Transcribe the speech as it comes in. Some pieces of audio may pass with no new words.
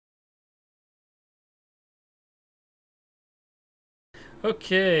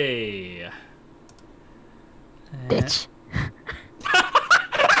Okay. Bitch.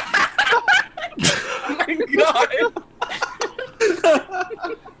 Oh my god!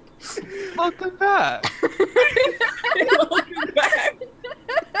 Welcome back. Welcome back.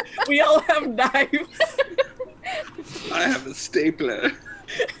 We all have knives. I have a stapler.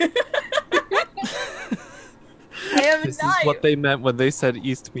 I have a This knife. is what they meant when they said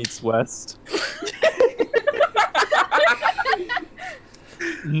East meets West.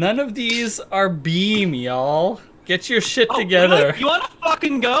 None of these are beam, y'all. Get your shit together. You wanna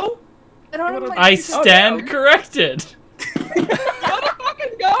fucking go? I don't have my I piece of stand gum. corrected. You wanna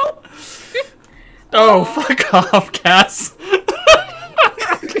fucking go? Oh, fuck off, Cass.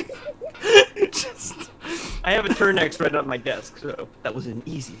 Just... I have a Turnex right on my desk, so that was an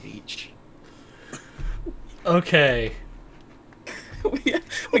easy reach. Okay. We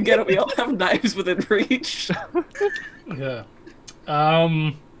get it. We all have knives within reach. Yeah.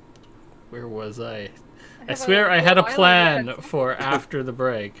 Where was I? I have swear a I had a little plan eyeliner. for after the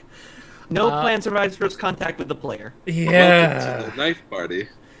break. No plan survives first contact with the player. Welcome to Yeah. the knife party.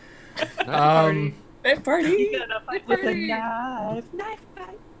 Um. Knife party. Fight with a knife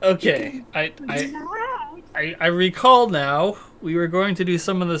fight. Okay. I recall now. We were going to do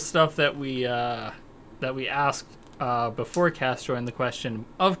some of the stuff that we asked before Cass joined the question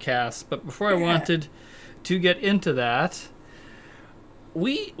of Cass, but before I wanted to get into that,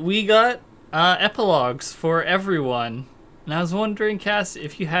 we got epilogues for everyone. And I was wondering, Cass,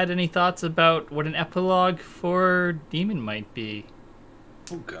 if you had any thoughts about what an epilogue for Demon might be.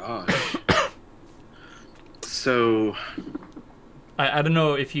 Oh gosh. So I don't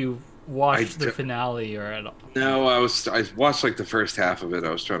know if you watched I the finale or at all. no, I watched like the first half of it. I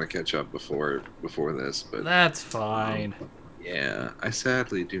was trying to catch up before this, but That's fine. yeah, I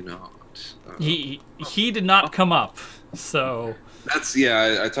sadly do not. He did not come up, so That's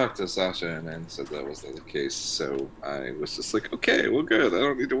I talked to Sasha and said that was the case, so I was just like, okay, well, good. I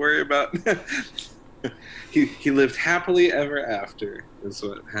don't need to worry about. He lived happily ever after is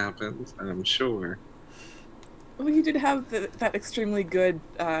what happened. I'm sure. Well, he did have that extremely good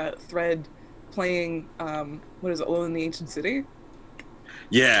thread playing. What is it? Alone in the Ancient City.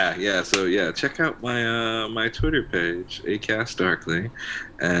 Yeah. So yeah, check out my my Twitter page, Acast Darkly,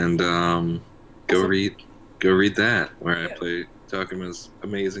 and go read that where I play Takuma's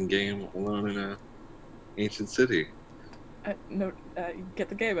amazing game Alone in a Ancient City. No, you get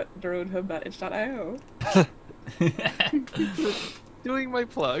the game at theroadhub.itch.io. Doing my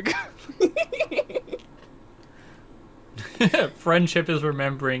plug. friendship is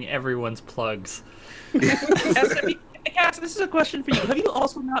remembering everyone's plugs. Cass, this is a question for you. Have you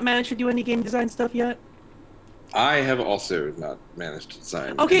also not managed to do any game design stuff yet? I have also not managed to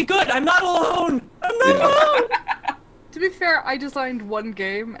design. Okay, good. I'm not alone. I'm not alone. To be fair, I designed one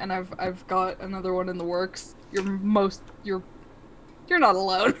game and I've got another one in the works. You're not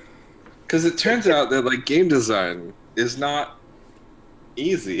alone. Because it turns out that like game design is not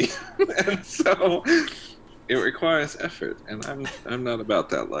easy, and so it requires effort, and I'm not about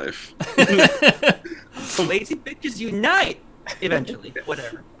that life. Lazy bitches unite. Eventually,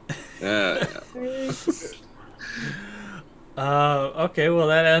 whatever. Yeah. Okay, well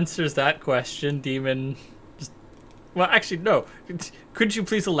that answers that question, Demon. Well, actually, no. Could you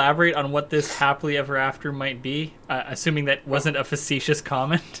please elaborate on what this happily ever after might be? Assuming that wasn't a facetious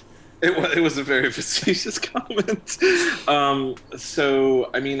comment. It was a very facetious comment. So,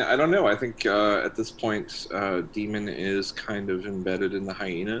 I mean, I don't know. I think at this point, Demon is kind of embedded in the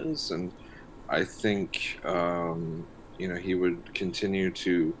hyenas, and I think, he would continue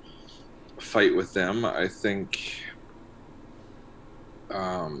to fight with them. I think,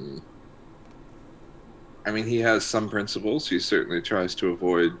 he has some principles. He certainly tries to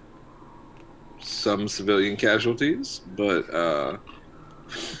avoid some civilian casualties, but,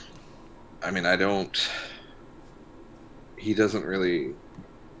 he doesn't really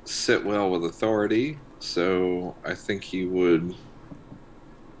sit well with authority, so I think he would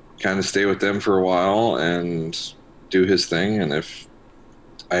kind of stay with them for a while and do his thing, and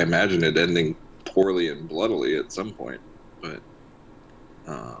I imagine it ending poorly and bloodily at some point, but,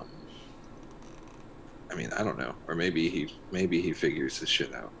 I don't know, or maybe he figures his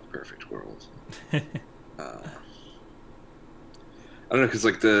shit out in the perfect world. I don't know, because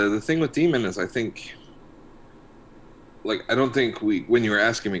like the thing with Demon is, I think, like, I don't think when you were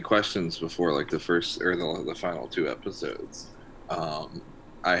asking me questions before, like the first or the final two episodes,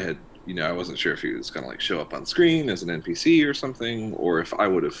 I had, I wasn't sure if he was gonna like show up on screen as an NPC or something, or if I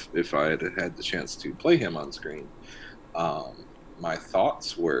had had the chance to play him on screen. My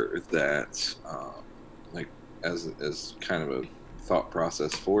thoughts were that, like, as kind of a thought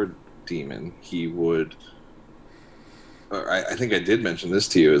process for Demon. He would. I think I did mention this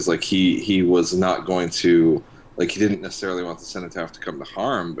to you. Is like he was not going to. Like, he didn't necessarily want the Cenotaph to come to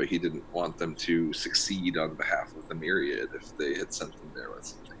harm, but he didn't want them to succeed on behalf of the Myriad if they had sent them there with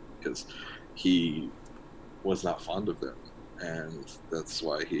something, because he was not fond of them, and that's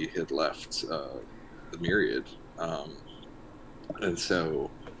why he had left the Myriad. And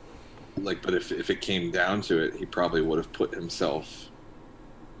so, like, but if it came down to it, he probably would have put himself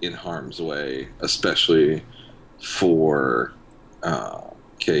in harm's way, especially for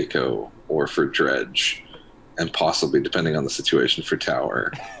Keiko or for Dredge, and possibly, depending on the situation, for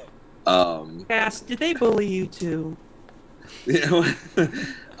Tower. Cass, did they bully you too? You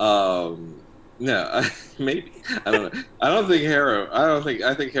know, no, maybe, I don't know. I don't think Harrow.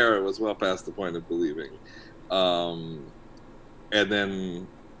 I think Harrow was well past the point of believing. And then,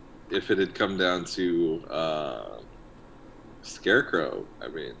 if it had come down to Scarecrow, I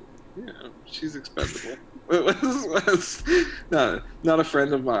mean, you know, she's expendable. Not a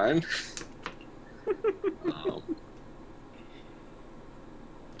friend of mine.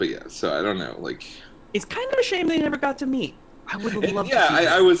 But yeah, so I don't know. Like, It's kind of a shame they never got to meet. I would have loved yeah, to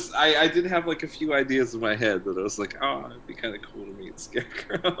see that. I did have like a few ideas in my head that I was like, oh, it'd be kind of cool to meet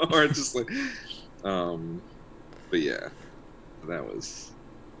Scarecrow, or just like, but yeah, that was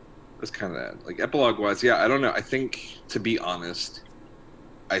kind of that. Like, epilogue wise, yeah, I don't know. I think, to be honest,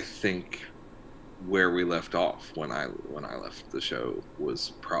 I think where we left off when I left the show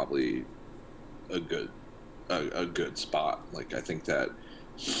was probably a good spot. Like, I think that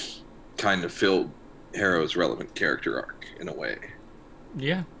kind of filled Harrow's relevant character arc in a way.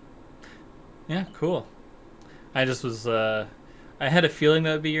 Yeah, cool. I just was I had a feeling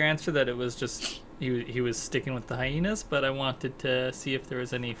that would be your answer, that it was just he was sticking with the hyenas, but I wanted to see if there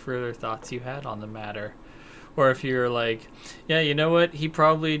was any further thoughts you had on the matter, or if you're like, yeah, you know what, he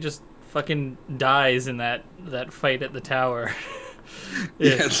probably just fucking dies in that fight at the tower.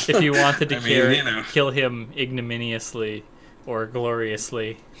 Yes. If you wanted to kill him ignominiously or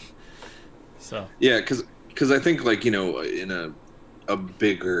gloriously. So yeah, because I think, like, you know, in a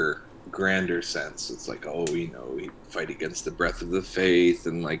bigger, grander sense, it's like, oh, you know, we fight against the breath of the faith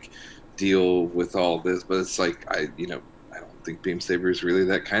and like deal with all this, but it's like, I don't think Beam Saber is really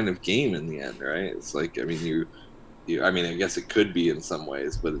that kind of game in the end, right? It's like, I mean, you I mean, I guess it could be in some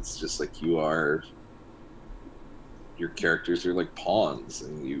ways, but it's just like, your characters are like pawns,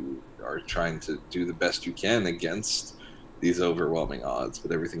 and you are trying to do the best you can against these overwhelming odds,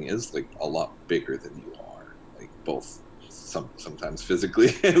 but everything is like a lot bigger than you are, like both sometimes physically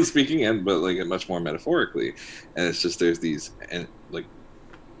speaking, and but like much more metaphorically. And it's just, there's these like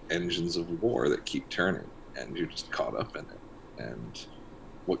engines of war that keep turning, and you're just caught up in it. And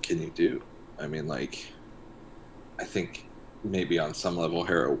what can you do? I mean, like, I think maybe on some level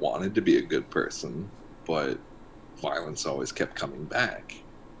Harrow wanted to be a good person, but violence always kept coming back,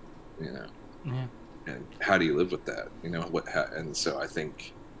 you know. yeah. And how do you live with that, you know? And so I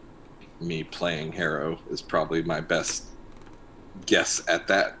think me playing Harrow is probably my best guess at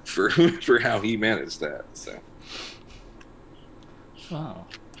that for how he managed that. So Wow,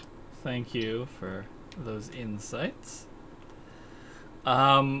 thank you for those insights.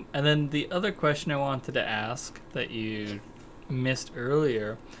 And then the other question I wanted to ask that you missed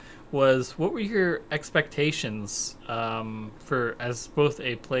earlier was, what were your expectations for, as both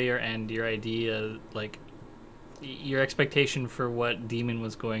a player and your idea, like your expectation for what Demon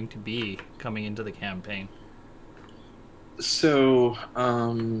was going to be coming into the campaign? So,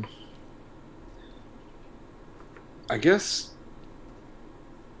 I guess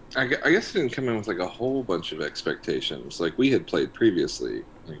I guess I didn't come in with like a whole bunch of expectations. Like, we had played previously,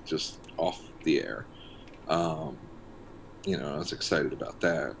 like just off the air. You know, I was excited about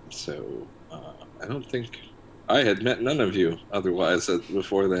that. So I don't think I had met none of you otherwise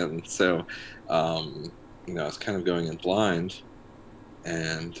before then. So you know, I was kind of going in blind,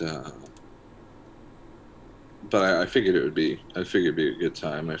 and but I figured it'd be a good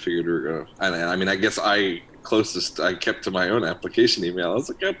time. I figured we were gonna. And I mean, I guess I kept to my own application email. I was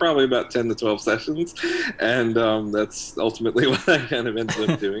like, probably about 10 to 12 sessions, and that's ultimately what I kind of ended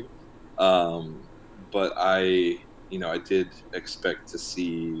up doing. But I did expect to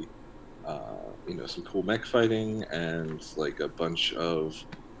see, you know, some cool mech fighting and like a bunch of,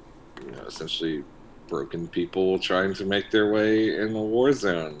 you know, essentially broken people trying to make their way in a war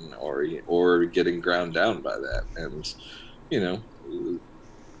zone, or getting ground down by that. And, you know,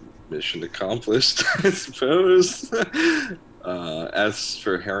 mission accomplished, I suppose. As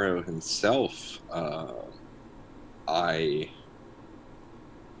for Harrow himself, I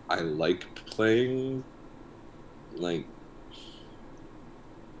like playing like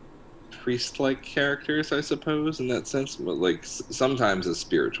priest-like characters, I suppose, in that sense. But like sometimes a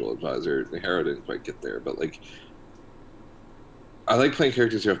spiritual advisor. Harrow didn't quite get there, but like I like playing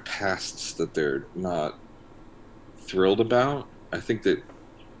characters who have pasts that they're not thrilled about. I think that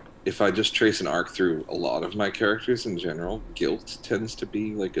if I just trace an arc through a lot of my characters in general, guilt tends to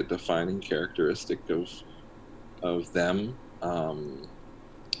be like a defining characteristic of them,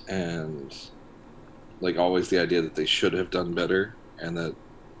 and like always the idea that they should have done better, and that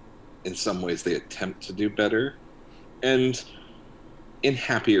in some ways they attempt to do better, and in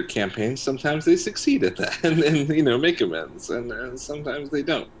happier campaigns sometimes they succeed at that and you know, make amends, and sometimes they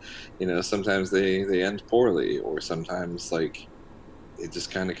don't, you know, sometimes they end poorly, or sometimes like they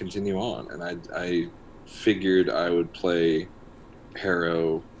just kind of continue on. And I figured I would play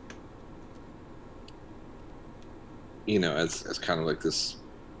Harrow, you know, as kind of like this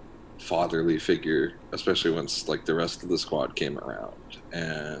fatherly figure, especially once like the rest of the squad came around.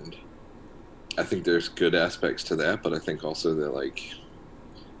 And I think there's good aspects to that, but I think also that like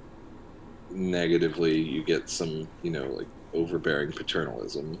negatively you get some, you know, like overbearing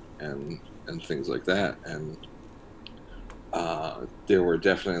paternalism and things like that. And there were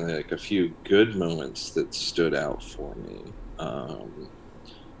definitely like a few good moments that stood out for me.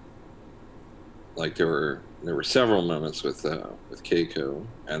 Like there were several moments with Keiko,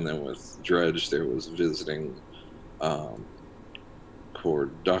 and then with Dredge there was visiting poor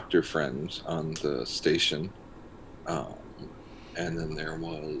Dr. Friend on the station, and then there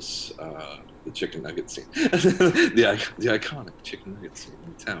was the chicken nugget scene, the iconic chicken nugget scene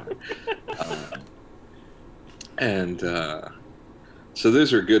in the tower. And so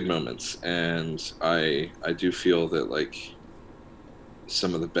those are good moments, and I do feel that like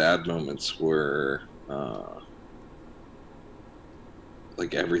some of the bad moments were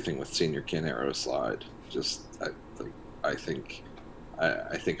like everything with Senior Ken Arrow Slide. Just I think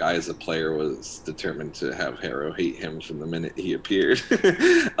I as a player was determined to have Harrow hate him from the minute he appeared,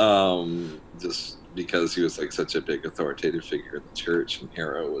 just because he was like such a big authoritative figure in the church, and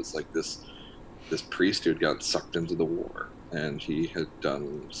Harrow was like this priest who had gotten sucked into the war, and he had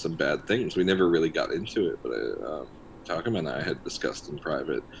done some bad things. We never really got into it, but Takuma and I had discussed in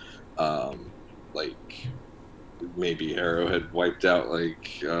private, like maybe Harrow had wiped out like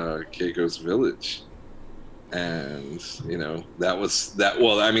Keiko's village, and you know that was that.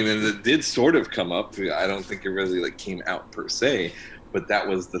 Well, I mean, and it did sort of come up. I don't think it really like came out per se, but that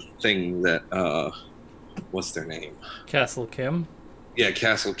was the thing that what's their name? Castle Kim. Yeah,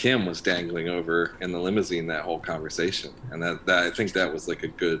 Castle Kim was dangling over in the limousine that whole conversation, and that I think that was like a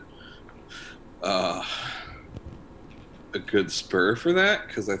good spur for that,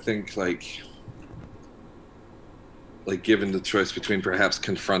 because I think like given the choice between perhaps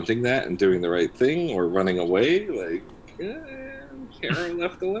confronting that and doing the right thing or running away, like Karen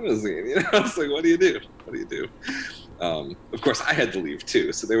left the limousine, you know. It's like, what do you do? What do you do? Of course, I had to leave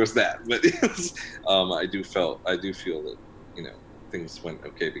too, so there was that. But I do feel that, you know, things went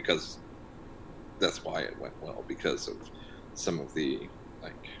okay, because that's why it went well, because of some of the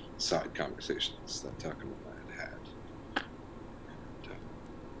like side conversations that Takuma and I had. And,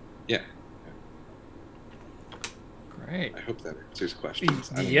 yeah. Great. I hope that answers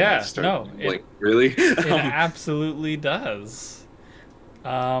questions. Yeah, no, really? It absolutely does.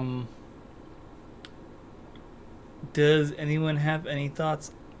 Does anyone have any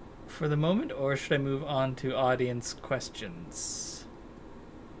thoughts for the moment, or should I move on to audience questions?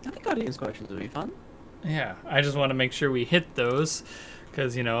 I think audience questions would be fun. Yeah, I just want to make sure we hit those,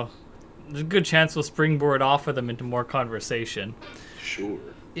 because, you know, there's a good chance we'll springboard off of them into more conversation. Sure.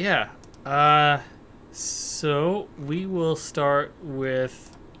 Yeah. So we will start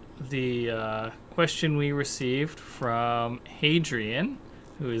with the question we received from Hadrian,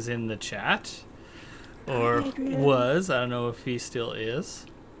 who is in the chat, or was. I don't know if he still is.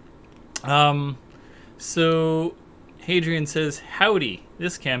 So Hadrian says, "Howdy,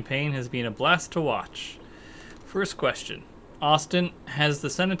 this campaign has been a blast to watch. First question. Austin, has the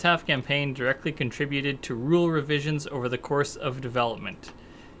Cenotaph campaign directly contributed to rule revisions over the course of development?"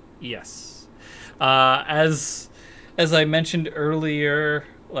 Yes. As I mentioned earlier,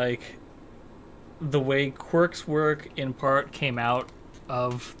 like, the way quirks work in part came out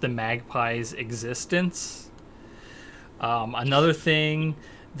of the Magpie's existence. Another thing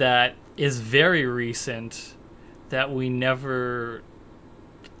that is very recent that we never...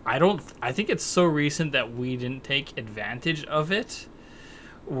 I think it's so recent that we didn't take advantage of it,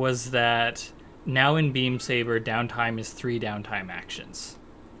 was that now in Beam Saber, downtime is 3 downtime actions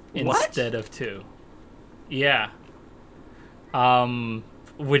instead of 2. Yeah.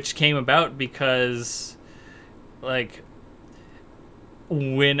 Which came about because, like,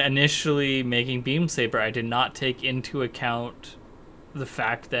 when initially making Beam Saber, I did not take into account the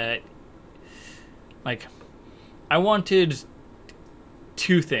fact that, like, I wanted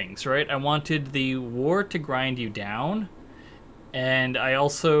two things, right? I wanted the war to grind you down, and I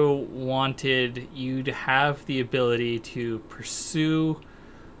also wanted you to have the ability to pursue,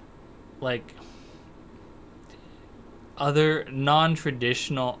 like, other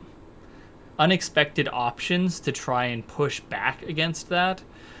non-traditional, unexpected options to try and push back against that,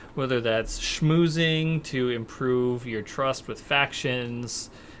 whether that's schmoozing to improve your trust with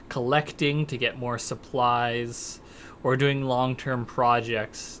factions, collecting to get more supplies, or doing long-term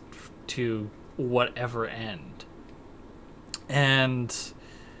projects to whatever end. And,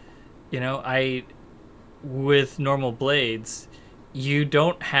 you know, with normal blades, you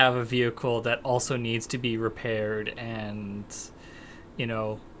don't have a vehicle that also needs to be repaired and, you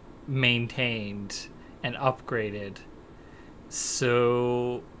know, maintained and upgraded.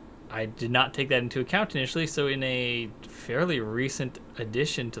 So I did not take that into account initially. So in a fairly recent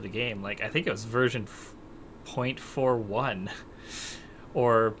addition to the game, like I think it was version 0.41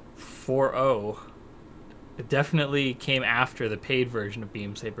 or 4.0, it definitely came after the paid version of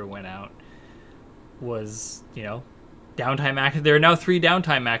Beam Saber went out, was, you know, downtime action. There are now 3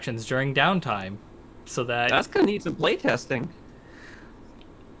 downtime actions during downtime, so That's gonna need some playtesting.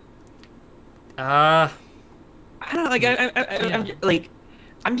 I don't know, like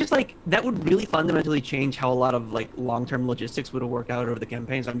I'm just like, that would really fundamentally change how a lot of like long-term logistics would have worked out over the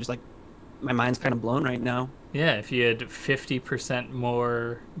campaigns. I'm just like, my mind's kind of blown right now. Yeah, if you had 50%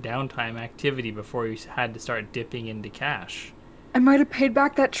 more downtime activity before you had to start dipping into cash. I might have paid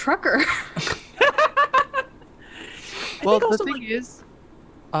back that trucker. Well, the thing is,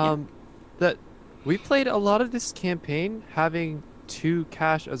 that we played a lot of this campaign having 2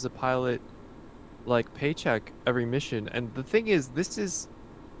 cash as a pilot, like, paycheck every mission. And the thing is,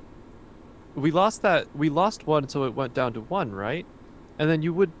 we lost one, so it went down to 1, right? And then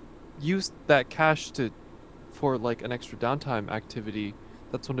you would use that cash for like an extra downtime activity.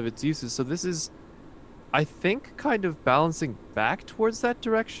 That's one of its uses. So this is, I think, kind of balancing back towards that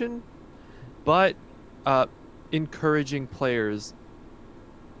direction, but encouraging players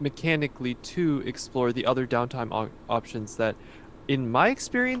mechanically to explore the other downtime options that, in my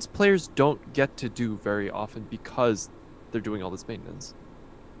experience, players don't get to do very often because they're doing all this maintenance.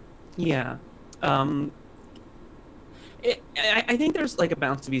 Yeah. I think there's like a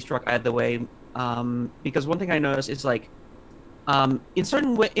balance to be struck either way, because one thing I noticed is like, in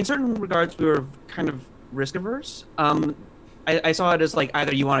certain regards we were kind of risk averse. I saw it as like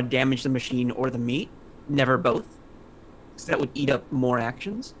either you want to damage the machine or the meat, never both, because that would eat up more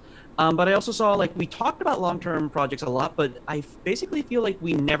actions. But I also saw, like, we talked about long-term projects a lot, but I basically feel like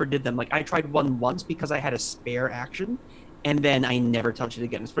we never did them. Like, I tried one once because I had a spare action, and then I never touched it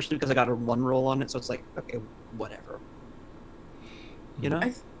again, especially because I got a 1 roll on it, so it's like, okay, whatever. You know?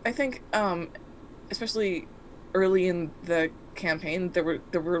 I think, especially early in the campaign, there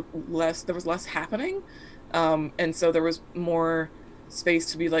was less happening, and so there was more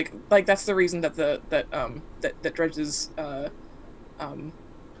space to be like that's the reason that that Dredge's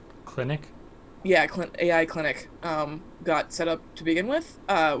clinic, AI clinic got set up to begin with,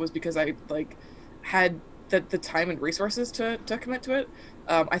 was because I like had the time and resources to commit to it.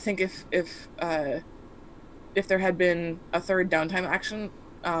 I think if there had been a 3rd downtime action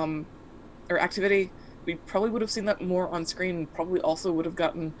or activity, we probably would have seen that more on screen. Probably also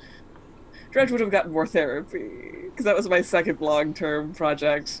Dredge would have gotten more therapy, because that was my 2nd long-term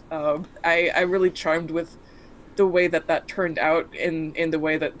project. I really charmed with the way that turned out in the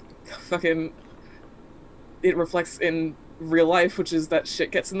way that fucking it reflects in real life, which is that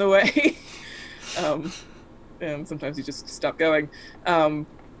shit gets in the way. And sometimes you just stop going,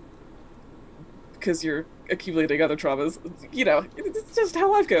 because you're accumulating other traumas. You know, it's just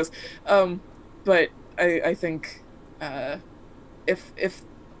how life goes. But I think if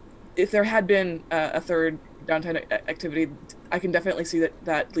there had been a 3rd downtime activity, I can definitely see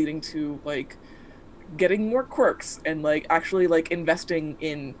that leading to like getting more quirks and like actually like investing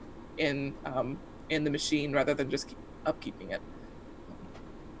in the machine rather than just upkeeping it.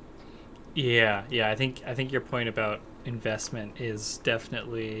 Yeah, I think your point about investment is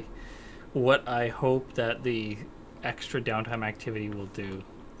definitely what I hope that the extra downtime activity will do.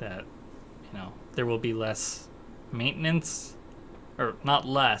 That, you know, there will be less maintenance, or not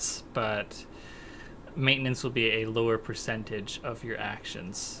less, but maintenance will be a lower percentage of your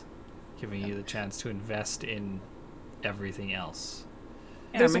actions, giving you the chance to invest in everything else.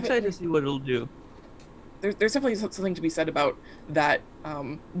 Yeah, I'm excited to see what it'll do. there's definitely something to be said about that,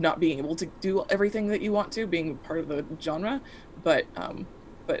 not being able to do everything that you want to, being part of the genre, but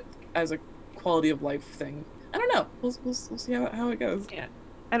as a quality of life thing, I don't know. We'll see how it goes. Yeah.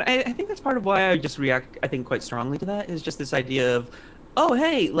 And I think that's part of why I just react, I think, quite strongly to that, is just this idea of, oh,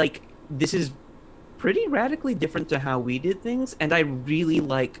 hey, like, this is pretty radically different to how we did things, and I really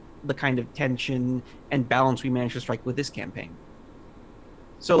like the kind of tension and balance we managed to strike with this campaign.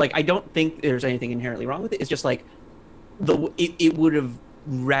 So, like, I don't think there's anything inherently wrong with it. It's just, like, it would have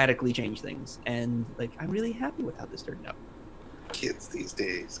radically changed things, and, like, I'm really happy with how this turned out. Kids these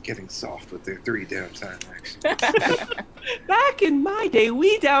days getting soft with their 3 downtime action. Back in my day,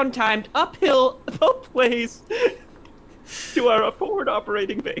 we downtimed uphill both ways to our forward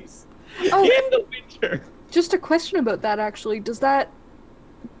operating base Oh. in the winter. Just a question about that, actually. Do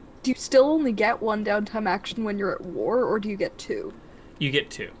you still only get 1 downtime action when you're at war, or do you get 2? You get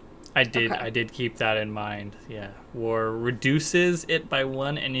 2. I did keep that in mind. Yeah, war reduces it by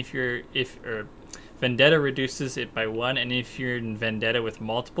 1, and if Vendetta reduces it by 1, and if you're in Vendetta with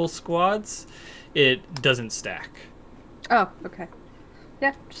multiple squads, it doesn't stack. Oh, okay.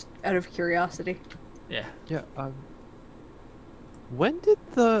 Yeah, just out of curiosity. Yeah. Yeah. When did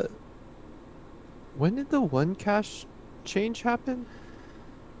the 1 cache change happen?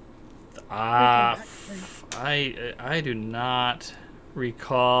 I do not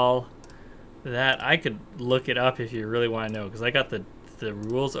recall that. I could look it up if you really want to know, because I got the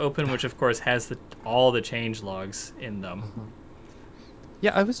rules open, which of course has all the change logs in them.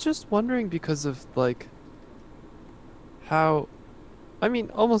 Yeah, I was just wondering because of like how, I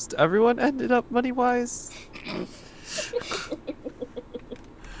mean, almost everyone ended up money-wise.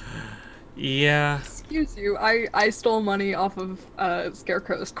 Yeah. Excuse you, I stole money off of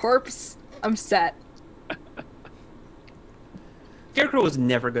Scarecrow's corpse. I'm set. Scarecrow was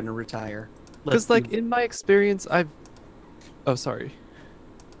never going to retire. Because like in my experience, oh, sorry.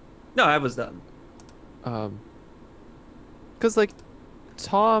 No, I was done. Because like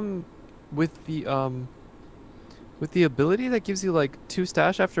Tom with the ability that gives you like 2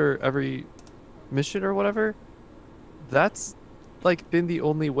 stash after every mission or whatever, that's like been the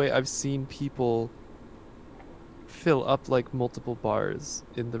only way I've seen people fill up like multiple bars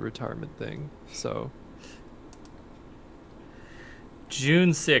in the retirement thing. So June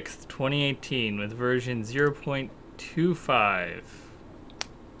 6th, 2018, with version 0.25.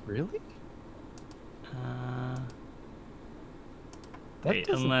 really? Wait,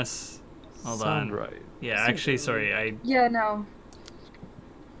 unless... Hold sound on. right. Yeah, actually, sorry, Yeah, no.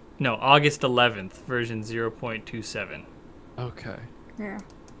 No, August 11th, version 0.27. Okay. Yeah.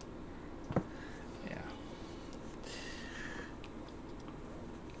 Yeah.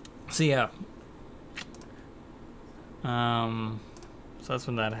 So, yeah. So that's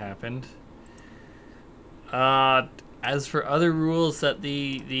when that happened. As for other rules that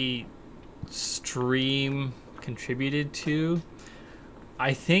the stream contributed to,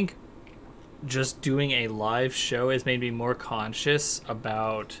 I think just doing a live show has made me more conscious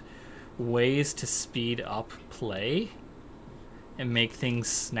about ways to speed up play and make things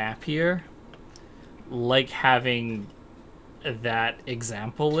snappier. Like having that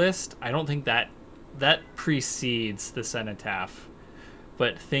example list. I don't think that precedes the Cenotaph,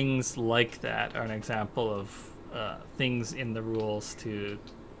 but things like that are an example of things in the rules to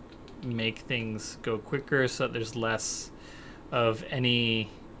make things go quicker, so that there's less of any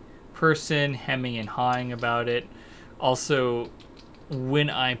person hemming and hawing about it. Also, when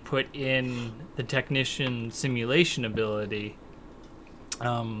I put in the technician simulation ability,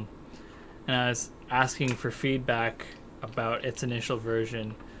 and I was asking for feedback about its initial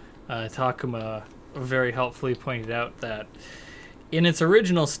version, Takuma very helpfully pointed out that in its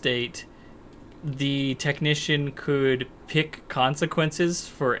original state, the technician could pick consequences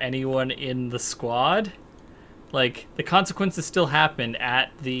for anyone in the squad. Like, the consequences still happened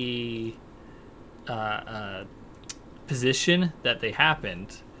at the position that they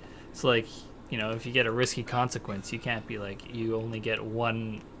happened. So, like, you know, if you get a risky consequence, you can't be like, you only get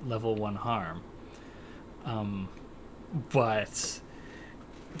 1 level 1 harm. But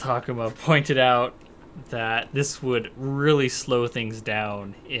Takuma pointed out that this would really slow things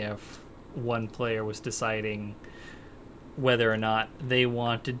down if one player was deciding whether or not they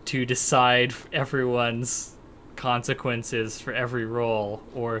wanted to decide everyone's consequences for every roll,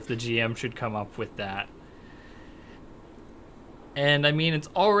 or if the GM should come up with that. And I mean, it's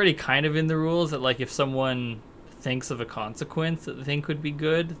already kind of in the rules that, like, if someone thinks of a consequence that they think would be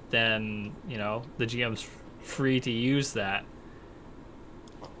good, then, you know, the GM's free to use that.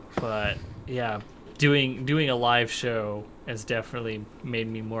 But yeah, doing a live show has definitely made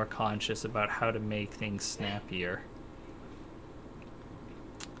me more conscious about how to make things snappier.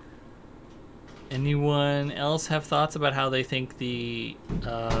 Anyone else have thoughts about how they think the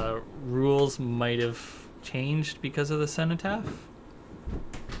rules might have changed because of the Cenotaph?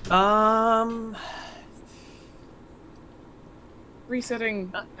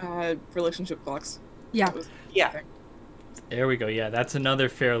 Resetting relationship clocks. Yeah. That was- Yeah. There we go. Yeah, that's another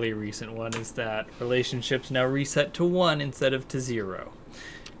fairly recent one, is that relationships now reset to 1 instead of to 0.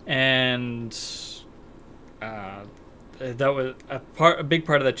 And that was a big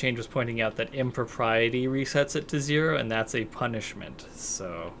part of that change was pointing out that impropriety resets it to 0, and that's a punishment.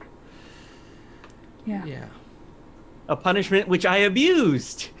 So yeah. A punishment which I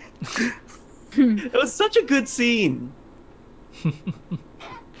abused. It was such a good scene.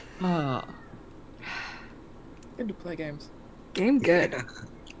 Ah. Good to play games. Game good.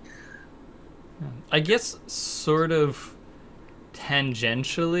 I guess sort of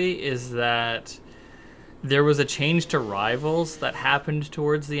tangentially is that there was a change to rivals that happened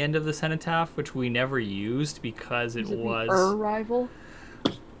towards the end of the Cenotaph, which we never used because it was Our rival.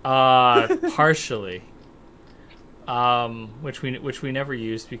 partially. Which we never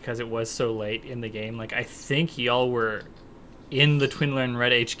used because it was so late in the game. Like, I think y'all were in the Twinler and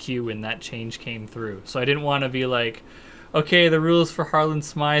Red HQ when that change came through. So I didn't want to be like, okay, the rules for Harlan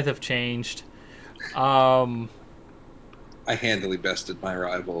Smythe have changed. I handily bested my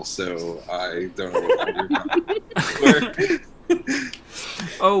rival, so I don't know what I'm doing.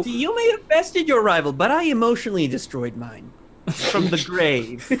 Oh, You may have bested your rival, but I emotionally destroyed mine. From the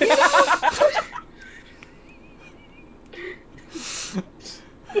grave.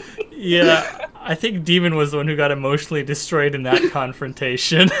 yeah. I think Demon was the one who got emotionally destroyed in that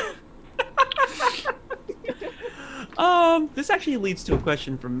confrontation. This actually leads to a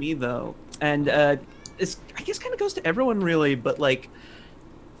question from me, though. And this, I guess, kind of goes to everyone, really. But, like,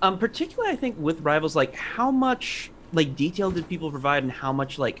 particularly, I think, with Rivals, like, how much, like, detail did people provide and how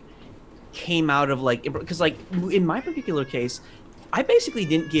much, like, came out of, like... Because, like, in my particular case, I basically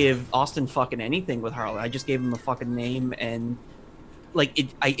didn't give Austin fucking anything with Harlan. I just gave him a fucking name and... Like,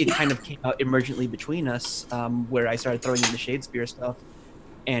 it kind of came out emergently between us, where I started throwing in the Shadespeare stuff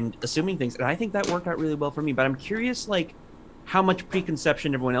and assuming things. And I think that worked out really well for me. But I'm curious, like, how much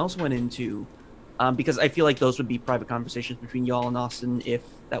preconception everyone else went into, because I feel like those would be private conversations between y'all and Austin if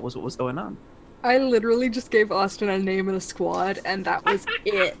that was what was going on. I literally just gave Austin a name and a squad, and that was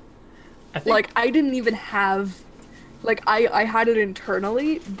it. Like, I didn't even have... Like, I had it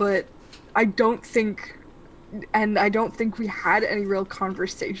internally, but I don't think... And I don't think we had any real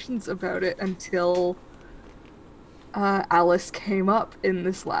conversations about it until Alice came up in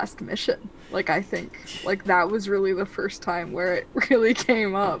this last mission. Like, I think, like, that was really the first time where it really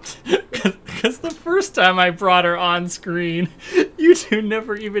came up. Because the first time I brought her on screen, you two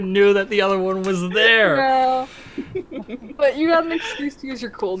never even knew that the other one was there. No. But you got an excuse to use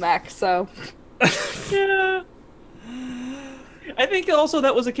your cool mech, so... Yeah. I think also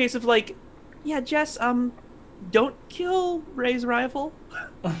that was a case of, like, yeah, Jess, don't kill Ray's rival.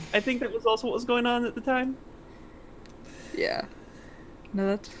 I think that was also what was going on at the time. Yeah. No,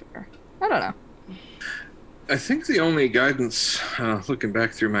 that's fair. I don't know. I think the only guidance, looking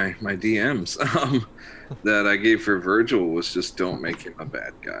back through my DMs, that I gave for Virgil was just don't make him a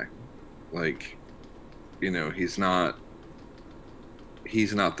bad guy. Like, you know, he's not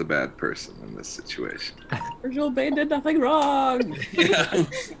the bad person in this situation. Virgil Bane did nothing wrong. Yeah.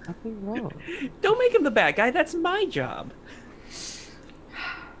 Nothing wrong. Don't make him the bad guy. That's my job.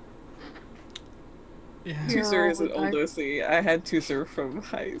 Yeah. Tusser is an Yeah, old OC. I had Tusser from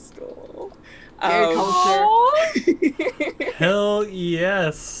high school. Gay culture. Hell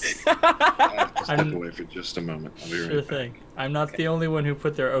yes. I have to step I'm- away for just a moment. I'll be right Sure back. thing. I'm not the only one who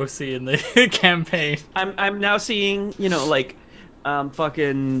put their OC in the campaign. I'm now seeing, you know, like,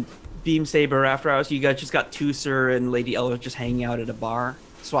 fucking Beam Saber After Hours. You guys just got Tusser and Lady Ella just hanging out at a bar,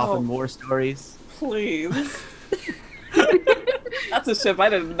 swapping war stories. Please. That's a ship I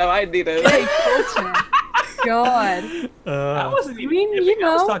didn't know I needed. Gay culture. God. I wasn't even. mean, you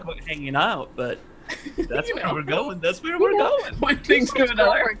I was know. talking about hanging out, but that's You where know. we're going. That's where we're know. going. One thing to another.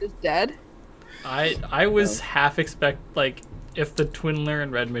 Girlfriend is dead. I was half like, if the Twinler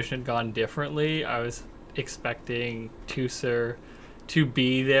and Red Mission had gone differently, I was expecting Tusser to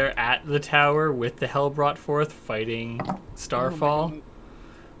be there at the tower with the Hell Brought Forth fighting Starfall,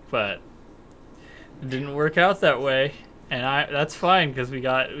 but it didn't work out that way, and that's fine because we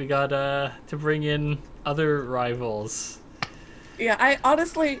got to bring in other rivals. Yeah, I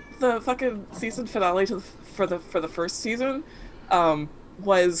honestly, the fucking season finale for the first season,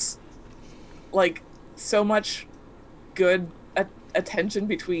 was like so much good attention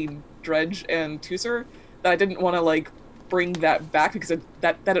between Dredge and Tusser that I didn't want to like bring that back because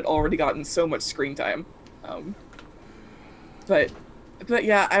that had already gotten so much screen time. But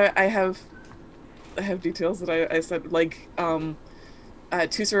yeah, I have details that I said, like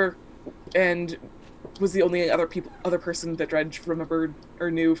Tusser and was the only other person that Dredge remembered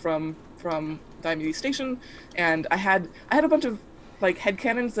or knew from Diomedes Station, and I had a bunch of like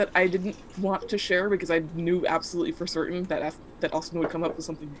headcanons that I didn't want to share because I knew absolutely for certain that Austin would come up with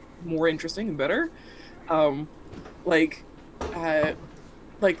something more interesting and better. Like the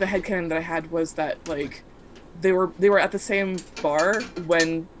headcanon that I had was that like they were at the same bar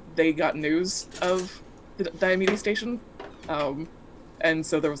when they got news of the Diomedes Station, and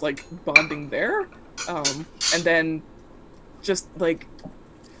so there was like bonding there, and then just like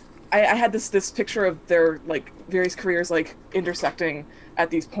I had this picture of their like various careers like intersecting at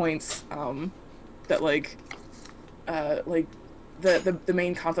these points, that like the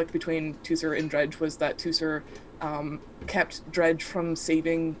main conflict between Tusser and Dredge was that Tusser kept Dredge from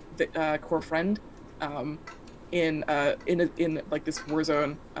saving the core friend in like this war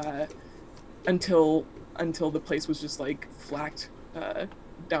zone until the place was just like flacked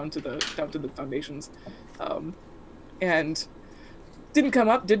down to the foundations, and didn't come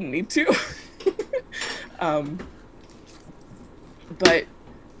up, didn't need to. But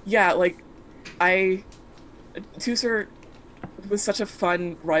yeah, like Tusser was such a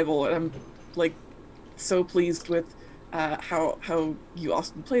fun rival, and I'm like so pleased with how you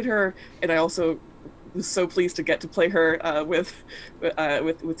Austin played her, and I also was so pleased to get to play her with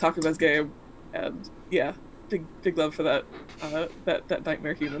Takuma's game, and yeah, big love for that that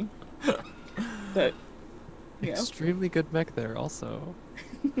nightmare human. That yeah. Extremely good mech there also.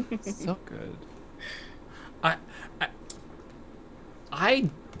 So good. I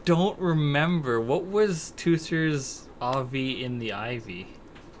don't remember what was Tusser's AV in the Ivy.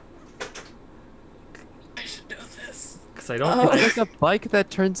 I should know this. Because I don't. It's like a bike that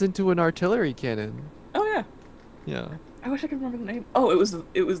turns into an artillery cannon. Oh yeah. Yeah. I wish I could remember the name. Oh, it was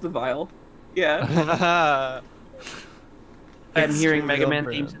the vial. Yeah. I'm hearing Mega Man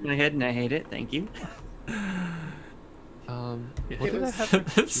themes in my head, and I hate it. Thank you. What did I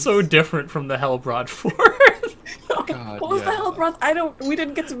have? It's so different from the Hellbrought 4. God, What was yeah. the Hellbrought? We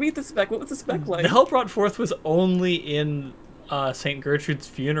didn't get to meet the spec. What was the spec like? The Hellbrought 4th was only in St. Gertrude's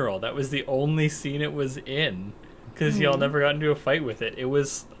funeral. That was the only scene it was in, because y'all never got into a fight with it. It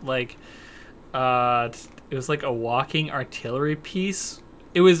was like a walking artillery piece.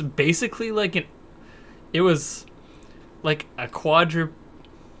 It was basically like a quadrupedal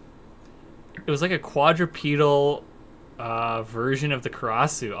version of the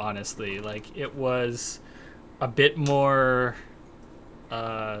Karasu, honestly. Like, it was a bit more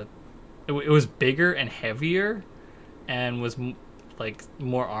it was bigger and heavier and was like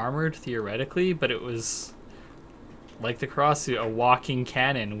more armored theoretically, but it was like the Karasu, a walking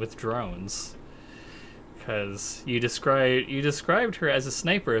cannon with drones, because you described her as a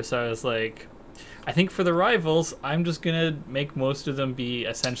sniper. So I was like, I think for the rivals, I'm just gonna make most of them be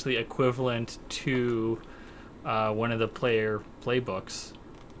essentially equivalent to one of the player playbooks.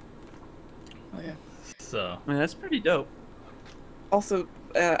 Oh yeah. So I mean, that's pretty dope. Also,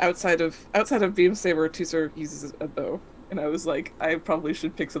 outside of Beam Saber, Tusser uses a bow, and I was like, I probably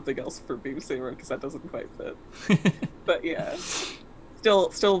should pick something else for Beam Saber because that doesn't quite fit. But yeah,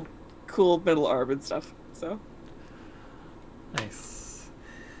 still cool metal arm and stuff. So nice.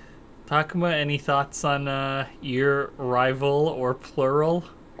 Takuma, any thoughts on your rival or plural?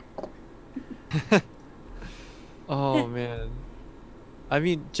 Oh man, I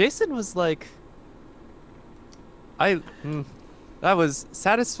mean, Jason was like, that was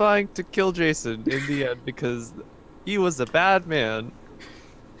satisfying to kill Jason in the end because he was a bad man.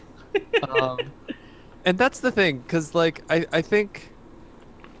 And that's the thing, because like I think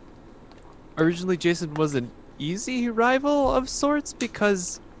originally Jason was an easy rival of sorts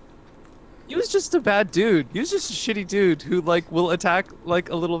because he was just a bad dude. He was just a shitty dude who like will attack like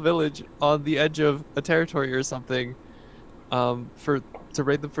a little village on the edge of a territory or something, to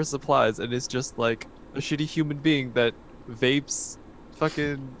raid them for supplies, and is just like a shitty human being that vapes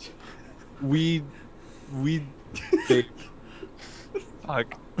fucking weed vape.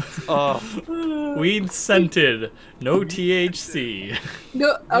 Fuck. Oh. Weed scented, no THC.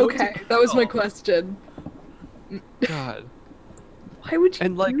 No, okay, that was my question. God. Why would you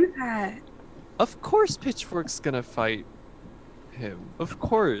And, like, do that? Of course Pitchfork's gonna fight him. Of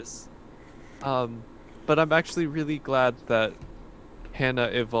course. But I'm actually really glad that Hannah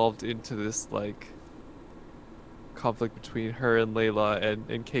evolved into this, like, conflict between her and Layla,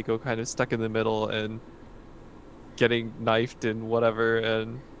 and Keiko kind of stuck in the middle, and getting knifed and whatever,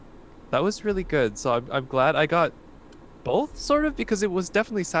 and that was really good. So I'm glad I got both, sort of, because it was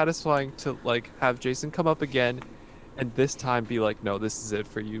definitely satisfying to like have Jason come up again and this time be like, no, this is it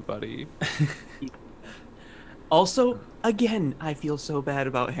for you, buddy. Also, again, I feel so bad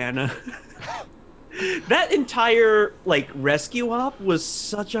about Hannah. That entire like rescue op was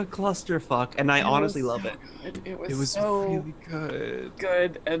such a clusterfuck, and I honestly love it. It It was so really good.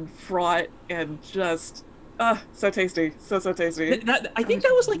 good and fraught and just so tasty, so tasty. I think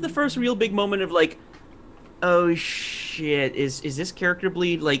that was like the first real big moment of like, oh shit, is this character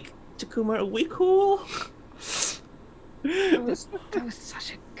bleed? Like, Takuma, are we cool? That was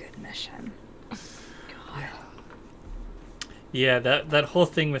such a good mission. God. Yeah, that whole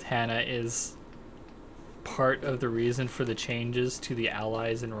thing with Hannah is part of the reason for the changes to the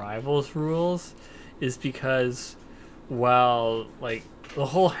allies and rivals rules, is because while like the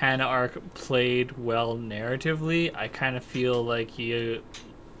whole Hannah arc played well narratively, I kind of feel like you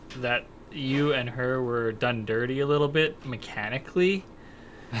and her were done dirty a little bit mechanically.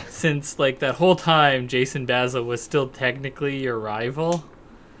 Since like that whole time Jason Basil was still technically your rival.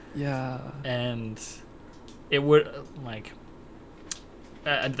 Yeah. And it would like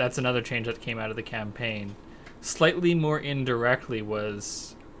that's another change that came out of the campaign. Slightly more indirectly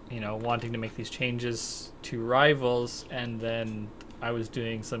was, wanting to make these changes to rivals, and then I was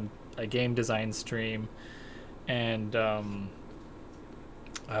doing a game design stream, and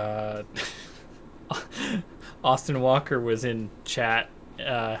Austin Walker was in chat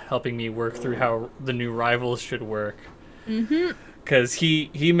helping me work through how the new rivals should work. Mm-hmm. Because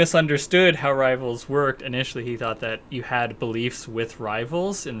he misunderstood how rivals worked. Initially, he thought that you had beliefs with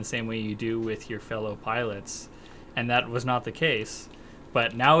rivals in the same way you do with your fellow pilots. And that was not the case.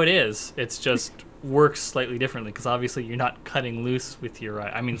 But now it is. It's just works slightly differently, because obviously you're not cutting loose with your...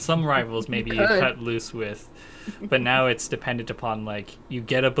 I mean, some rivals maybe you cut loose with. But now it's dependent upon, like, you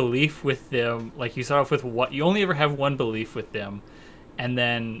get a belief with them. Like, you start off with what... You only ever have one belief with them. And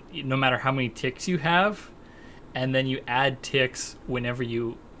then, no matter how many ticks you have... And then you add ticks whenever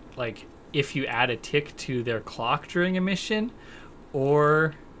you, like, if you add a tick to their clock during a mission,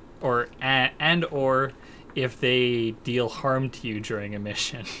 or if they deal harm to you during a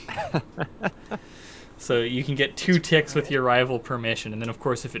mission. So you can get 2 ticks with your rival per mission, and then of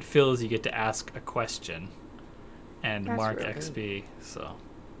course if it fills, you get to ask a question and mark really XP. So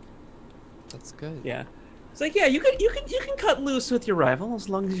That's good. Yeah. It's like, yeah, you can cut loose with your rival as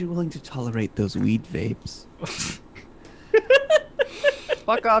long as you're willing to tolerate those weed vapes.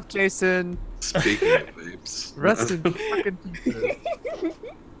 Fuck off, Jason. Speaking of vapes. Rest in fucking pieces.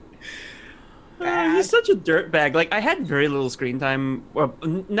 He's such a dirtbag. Like, I had very little screen time, well,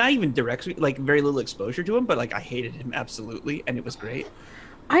 not even direct, like very little exposure to him, but like I hated him absolutely, and it was great.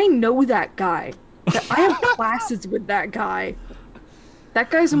 I know that guy. I have classes with that guy. That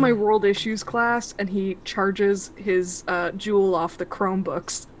guy's in my world issues class, and he charges his jewel off the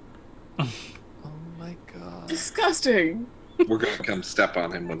Chromebooks. Oh my god. Disgusting. We're gonna come step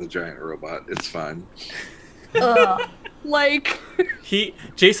on him with a giant robot. It's fine. Like...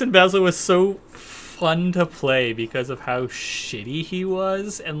 Jason Basil was so fun to play because of how shitty he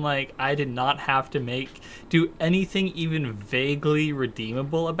was, and like I did not have to do anything even vaguely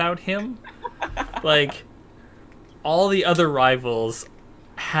redeemable about him. Like, all the other rivals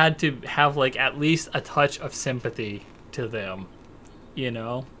had to have like at least a touch of sympathy to them,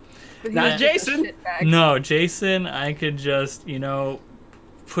 Not Jason. No, Jason, I could just,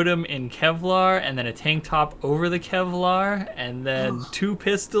 put him in Kevlar, and then a tank top over the Kevlar, and then 2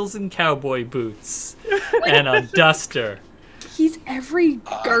 pistols and cowboy boots, and a duster. He's every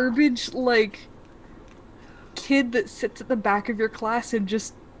garbage, like, kid that sits at the back of your class and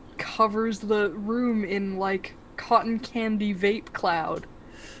just covers the room in, like, cotton candy vape cloud.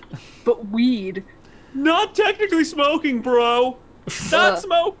 But weed. Not technically smoking, bro. Not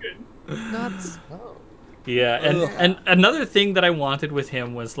smoking. Not so. Yeah, and another thing that I wanted with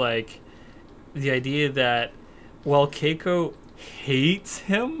him was, like, the idea that while Keiko hates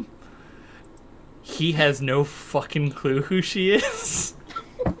him, he has no fucking clue who she is.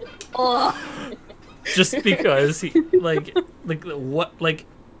 Just because he,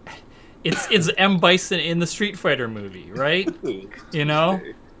 it's M. Bison in the Street Fighter movie, right?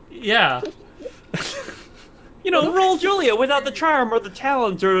 Yeah. Roll Julia without the charm or the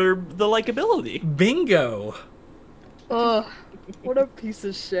talent or the likability. Bingo. Ugh, what a piece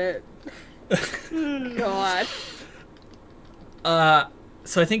of shit. God.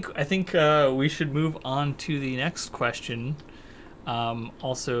 So I think we should move on to the next question,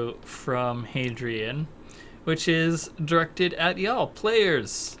 also from Hadrian, which is directed at y'all,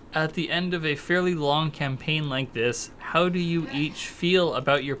 players. At the end of a fairly long campaign like this, how do you each feel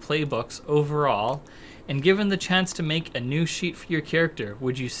about your playbooks overall? And given the chance to make a new sheet for your character,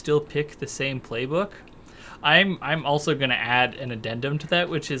 would you still pick the same playbook? I'm also going to add an addendum to that,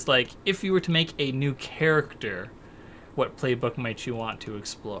 which is like, if you were to make a new character, what playbook might you want to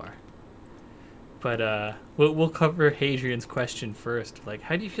explore? But we'll cover Hadrian's question first. Like,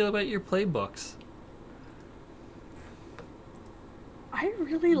 how do you feel about your playbooks? I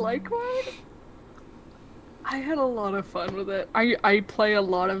really like mine. I had a lot of fun with it. I play a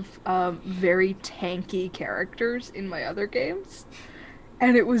lot of very tanky characters in my other games,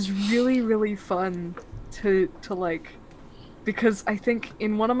 and it was really, really fun to like, because I think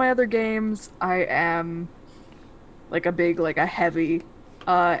in one of my other games I am like a heavy,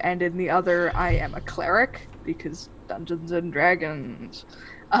 and in the other I am a cleric because Dungeons and Dragons,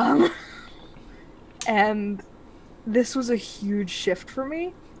 and this was a huge shift for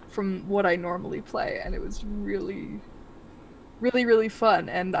me from what I normally play, and it was really, really, really fun,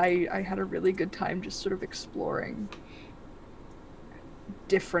 and I had a really good time just sort of exploring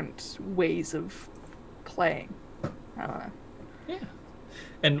different ways of playing. I don't know. Yeah.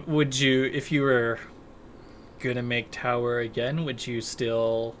 And would you, if you were gonna make Tower again, would you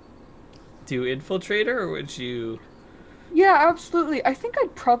still do Infiltrator, or would you... Yeah, absolutely. I think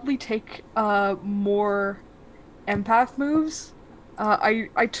I'd probably take more empath moves.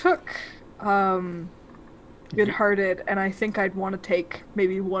 I took Good-Hearted, and I think I'd want to take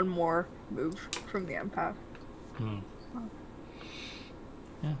maybe one more move from the empath.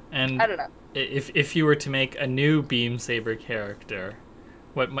 Yeah. And I don't know. If you were to make a new Beam Saber character,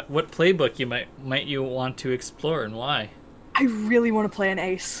 what playbook might you want to explore, and why? I really want to play an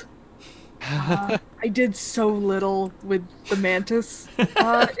ace. I did so little with the Mantis in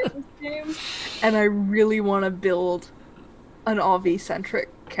this game, and I really want to build an Avi-centric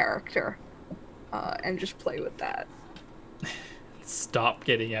character and just play with that. Stop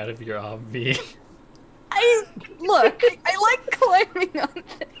getting out of your Avi. I like climbing on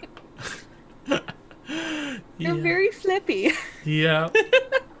things. They're very flippy. Yeah.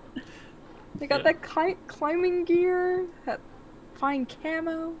 They got that climbing gear, that fine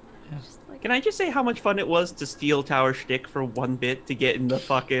camo. Can I just say how much fun it was to steal Tower shtick for 1 bit to get in the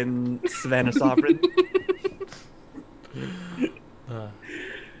fucking Savannah Sovereign?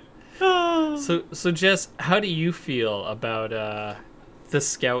 So Jess, how do you feel about the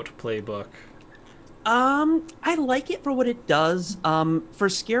Scout playbook? I like it for what it does. For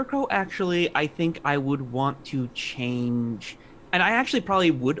Scarecrow, actually, I think I would want to change, and I actually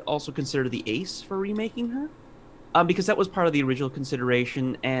probably would also consider the Ace for remaking her. Because that was part of the original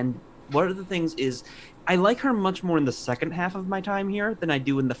consideration, and one of the things is I like her much more in the second half of my time here than I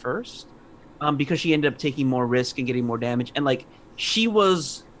do in the first, because she ended up taking more risk and getting more damage, and like she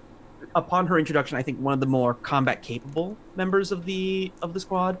was, upon her introduction, I think one of the more combat capable members of the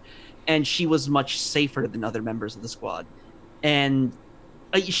squad, and she was much safer than other members of the squad, and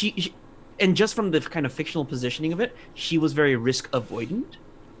she and just from the kind of fictional positioning of it, she was very risk avoidant.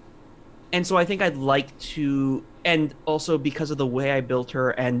 And so I think I'd like to, and also because of the way I built her,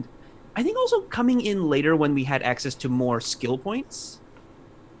 and I think also coming in later when we had access to more skill points,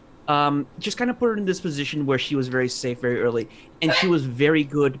 just kind of put her in this position where she was very safe very early, and she was very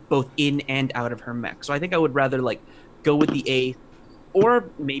good both in and out of her mech. So I think I would rather like go with the A, or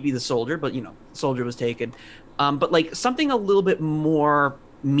maybe the soldier, but you know, soldier was taken. But like something a little bit more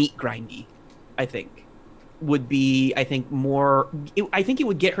meat grindy, I think. Would be, I think, more... I think it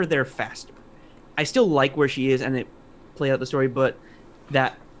would get her there faster. I still like where she is and it play out the story, but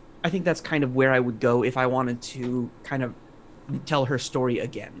that I think that's kind of where I would go if I wanted to kind of tell her story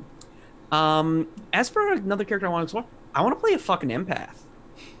again. As for another character I want to explore, I want to play a fucking empath.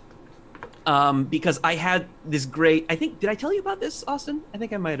 Because I had this great... I think... Did I tell you about this, Austin? I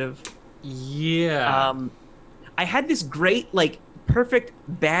think I might have. Yeah. I had this great, like, perfect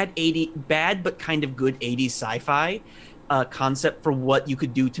bad but kind of good 80s sci-fi concept for what you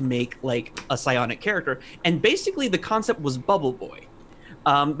could do to make like a psionic character, and basically the concept was Bubble Boy.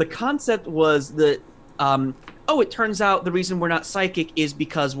 The concept was that it turns out the reason we're not psychic is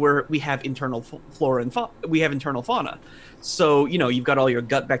because we have internal flora and we have internal fauna. So you know, you've got all your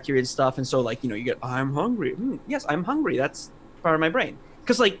gut bacteria and stuff, and so like, you know, you get, I'm hungry. Yes, I'm hungry. That's part of my brain,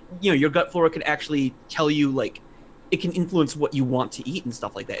 because like, you know, your gut flora could actually tell you, like, it can influence what you want to eat and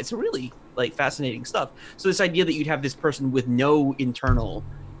stuff like that. It's really like fascinating stuff. So this idea that you'd have this person with no internal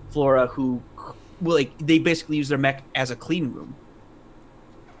flora who, well, like, they basically use their mech as a clean room,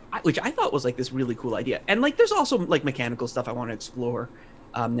 which I thought was like this really cool idea. And like, there's also like mechanical stuff I want to explore,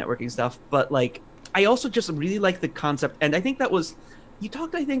 networking stuff. But like, I also just really like the concept, and I think that was you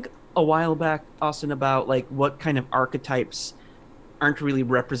talked, I think, a while back, Austin, about like what kind of archetypes aren't really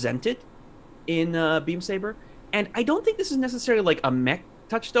represented in Beam Saber, and I don't think this is necessarily like a mech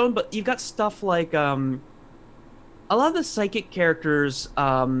touchstone, but you've got stuff like a lot of the psychic characters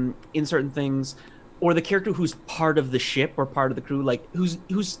in certain things, or the character who's part of the ship or part of the crew, like who's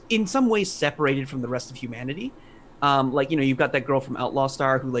in some ways separated from the rest of humanity. Like, you know, you've got that girl from Outlaw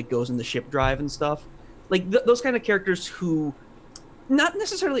Star who like goes in the ship drive and stuff. Like those kind of characters who not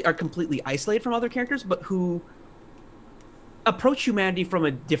necessarily are completely isolated from other characters, but who approach humanity from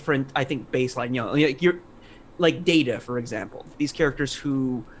a different, I think, baseline. You know, like you're like Data, for example. These characters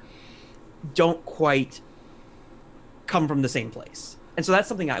who don't quite come from the same place. And so that's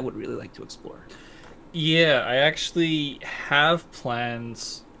something I would really like to explore. Yeah, I actually have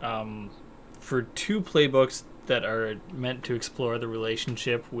plans for 2 playbooks that are meant to explore the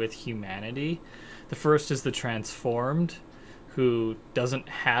relationship with humanity. The first is the Transformed, who doesn't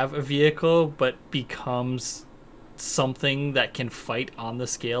have a vehicle but becomes something that can fight on the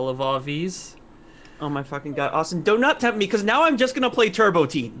scale of AVs. Oh my fucking god, Austin, do not tempt me, because now I'm just gonna play Turbo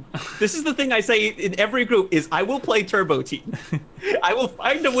Teen. This is the thing I say in every group, is I will play Turbo Teen. I will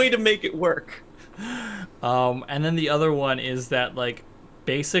find a way to make it work. And then the other one is that, like,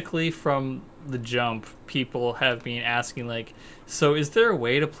 basically from the jump, people have been asking, like, so is there a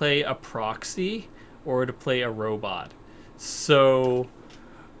way to play a proxy or to play a robot? So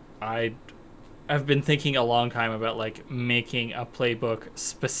I've been thinking a long time about like making a playbook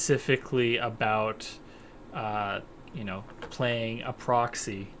specifically about you know, playing a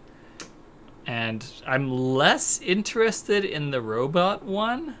proxy, and I'm less interested in the robot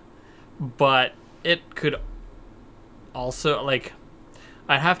one, but it could also, like,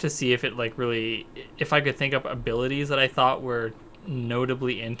 I'd have to see if it like really, if I could think up abilities that I thought were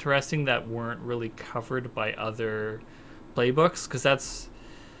notably interesting that weren't really covered by other playbooks, because that's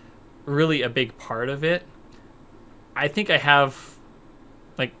really a big part of it. I think I have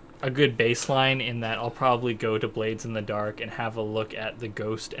like a good baseline in that I'll probably go to Blades in the Dark and have a look at the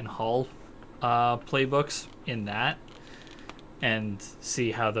Ghost and Hull playbooks in that and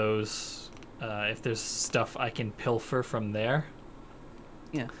see how those if there's stuff I can pilfer from there.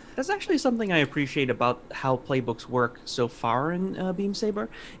 Yeah, that's actually something I appreciate about how playbooks work so far in Beam Saber,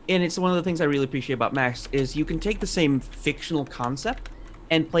 and it's one of the things I really appreciate about Max is you can take the same fictional concept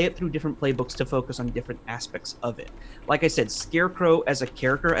and play it through different playbooks to focus on different aspects of it. Like I said, Scarecrow as a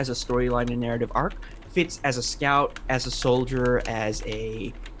character, as a storyline and narrative arc, fits as a scout, as a soldier, as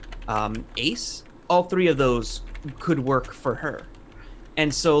a ace. All 3 of those could work for her.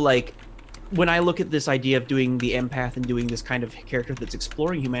 And so, like, when I look at this idea of doing the empath and doing this kind of character that's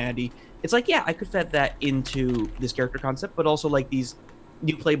exploring humanity, it's like, yeah, I could fit that into this character concept, but also like these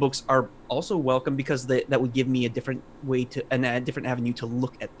new playbooks are also welcome because that would give me a different way to, a different avenue to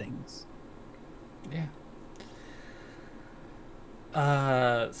look at things. Yeah.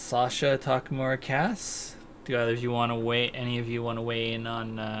 Sasha, Takamura, Cass, do either of you want to any of you want to weigh in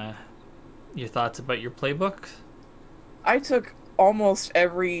on your thoughts about your playbook? I took almost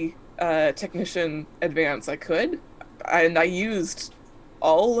every technician advance I could, and I used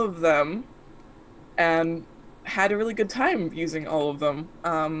all of them and had a really good time using all of them.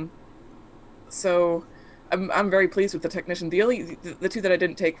 So I'm very pleased with the technician. The 2 that I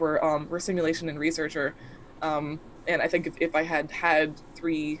didn't take were simulation and researcher. And I think if I had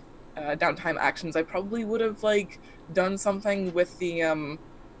 3 downtime actions, I probably would have like done something with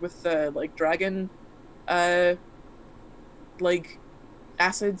the like dragon like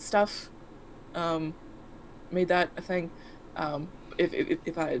acid stuff, made that a thing,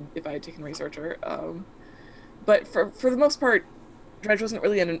 if I had taken researcher. But for the most part, Dredge wasn't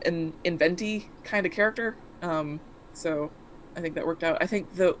really an inventy kind of character, so I think that worked out. I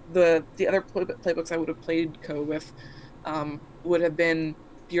think the other playbooks I would have played Co with would have been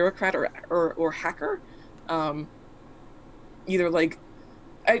bureaucrat or hacker. Either like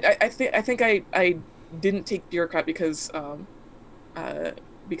I think I didn't take bureaucrat because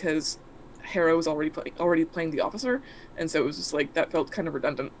Harrow was already playing the officer, and so it was just like that felt kind of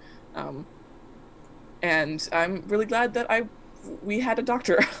redundant. And I'm really glad that we had a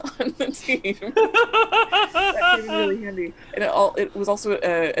doctor on the team. That came in really handy, and it was also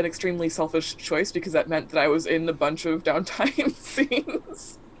an extremely selfish choice because that meant that I was in a bunch of downtime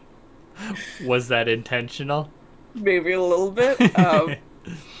scenes. Was that intentional? Maybe a little bit.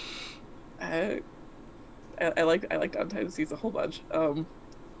 I like downtime scenes a whole bunch.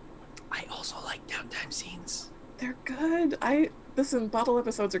 I also like downtime scenes. They're good. Listen, bottle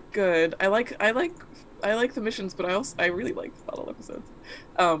episodes are good. I like the missions, but I really like the bottle episodes.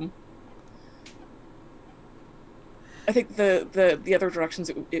 I think the other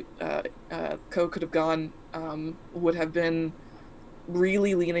directions code could have gone would have been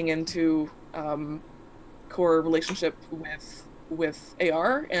really leaning into core relationship with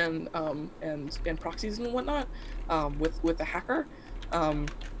AR and proxies and whatnot, with the hacker,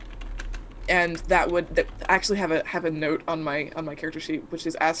 and that actually have a note on my character sheet, which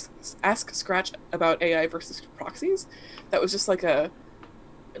is ask Scratch about AI versus proxies. That was just like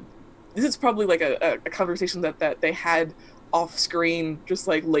this is probably like a conversation that they had off screen, just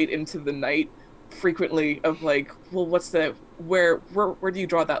like late into the night, frequently, of like, well, where do you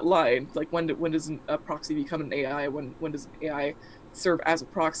draw that line? Like, when does a proxy become an AI? When does an AI serve as a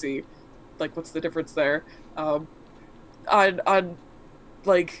proxy? Like, what's the difference there? On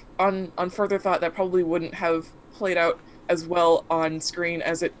further thought, that probably wouldn't have played out as well on screen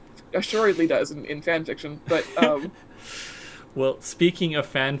as it assuredly does in fan fiction. But well, speaking of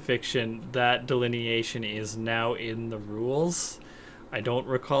fan fiction, that delineation is now in the rules. I don't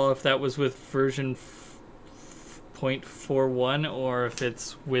recall if that was with version 0.41 or if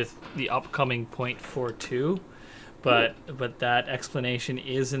it's with the upcoming 0.42, but that explanation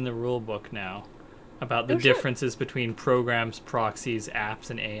is in the rule book now about the differences between programs, proxies, apps,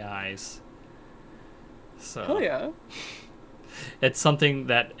 and AIs. So, hell yeah. It's something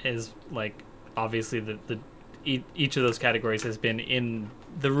that is, like, obviously each of those categories has been in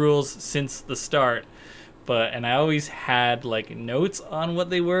the rules since the start, and I always had like notes on what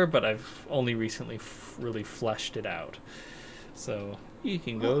they were, but I've only recently really fleshed it out. So you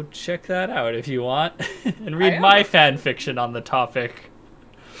can go check that out if you want and read my fan fiction on the topic.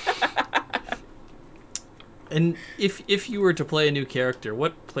 And if you were to play a new character,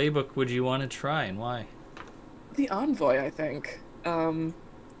 what playbook would you want to try and why? The Envoy, I think.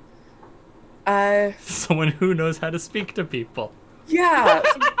 Someone who knows how to speak to people. Yeah,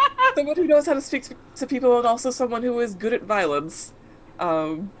 someone who knows how to speak to people, and also someone who is good at violence.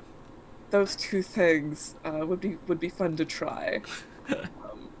 Those two things would be fun to try.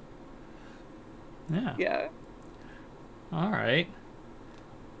 Yeah. Yeah. All right.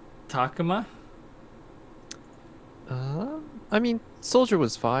 Takuma? I mean, Soldier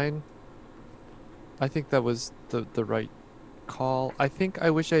was fine. I think that was the right call. I think I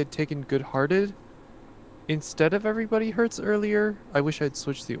wish I had taken Good-Hearted instead of Everybody Hurts earlier. I wish I'd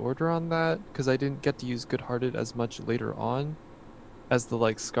switched the order on that, because I didn't get to use Good-Hearted as much later on, as the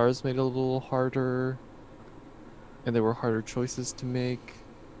like scars made it a little harder, and there were harder choices to make.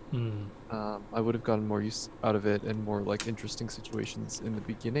 I would have gotten more use out of it and more like interesting situations in the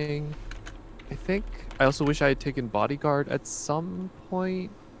beginning, I think. I also wish I had taken Bodyguard at some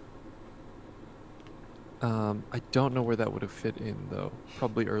point. I don't know where that would have fit in though.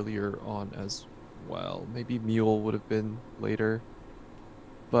 Probably earlier on as well. Maybe Mule would have been later.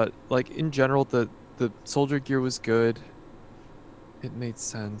 But like in general, the soldier gear was good. It made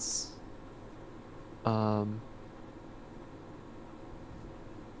sense.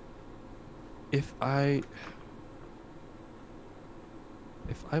 If I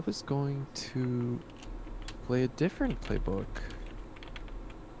was going to play a different playbook,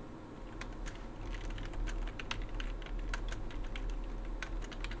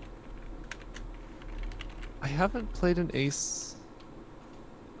 I haven't played an ace,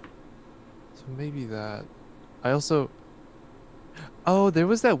 so maybe that. I also, there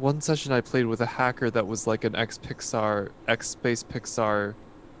was that one session I played with a hacker that was like an ex-Space Pixar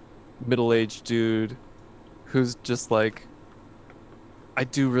middle-aged dude who's just like, I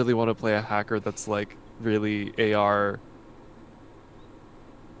do really want to play a hacker that's like really AR,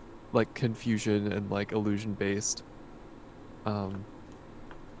 like confusion and like illusion based.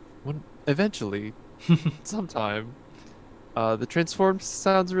 Eventually, sometime. The Transform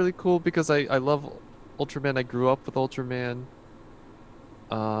sounds really cool because I love Ultraman. I grew up with Ultraman.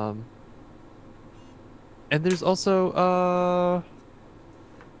 And there's also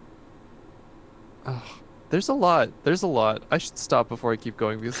there's a lot. I should stop before I keep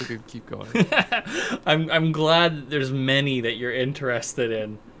going because I could keep going. I'm glad there's many that you're interested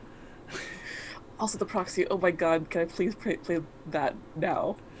in. Also the proxy. Oh my god, can I please play that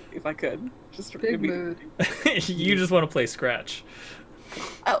now? If I could. Just Big mood. You just want to play Scratch.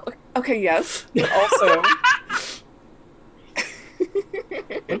 Oh, okay, yes. But also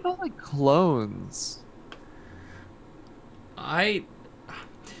What about like clones?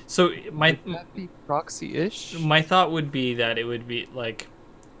 So Would that be proxy-ish? my thought would be that it would be like,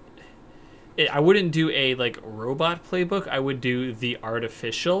 I wouldn't do a like robot playbook. I would do the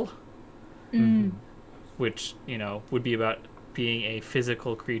artificial, which would be about being a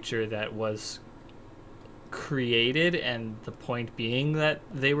physical creature that was created, and the point being that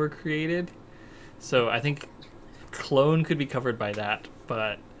they were created. So I think Clone could be covered by that,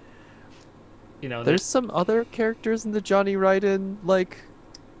 but you know, There's some other characters in the Johnny Ryden like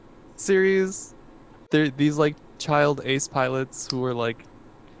series. They're these like child ace pilots who are like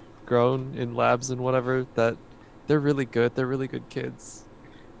grown in labs and whatever, that they're really good. They're really good kids.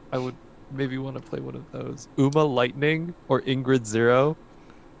 I would maybe want to play one of those. Uma Lightning or Ingrid Zero.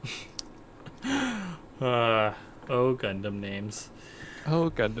 oh, Gundam names. Oh,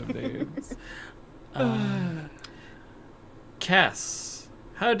 Gundam names. Cass,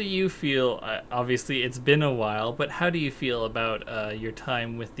 how do you feel? Obviously, it's been a while, but how do you feel about your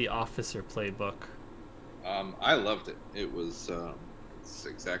time with the Officer playbook? I loved it. It was it's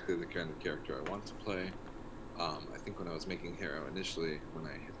exactly the kind of character I wanted to play. I think when I was making Hero initially, when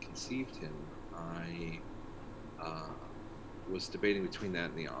I had conceived him, I was debating between that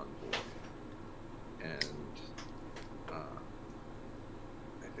and the Envoy. And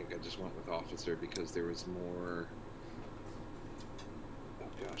I think I just went with Officer because there was more... Oh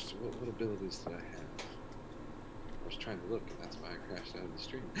gosh, what abilities did I have? I was trying to look, and that's why I crashed out of the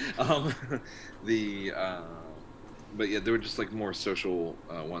stream. But yeah, there were just like more social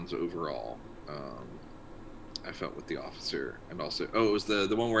ones overall. I felt with the Officer, and also it was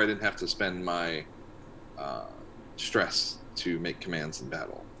the one where I didn't have to spend my stress to make commands in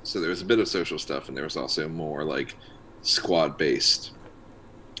battle. So there was a bit of social stuff, and there was also more like squad based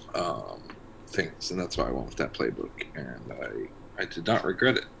things, and that's why I went with that playbook, and I did not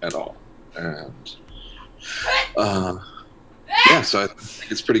regret it at all. And yeah, so I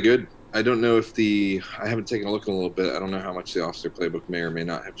think it's pretty good. I don't know if I haven't taken a look in a little bit. I don't know how much the Officer playbook may or may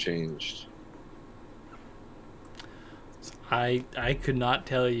not have changed. I could not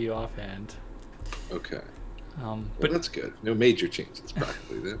tell you offhand. Okay. But that's good. No major changes,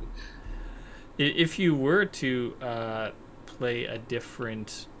 probably then. If you were to play a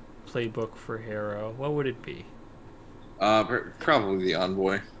different playbook for Hero, what would it be? Probably the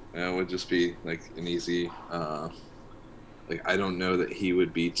Envoy. Would just be like an easy. Like I don't know that he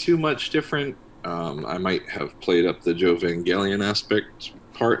would be too much different. I might have played up the Joe Evangelion aspect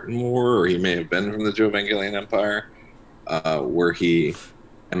part more, or he may have been from the Joe Evangelion Empire. Were he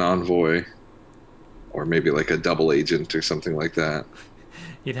an Envoy, or maybe like a double agent or something like that.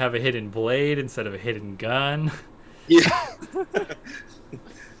 You'd have a hidden blade instead of a hidden gun. Yeah.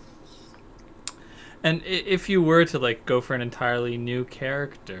 And if you were to like go for an entirely new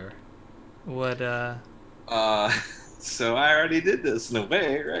character, what so I already did this in a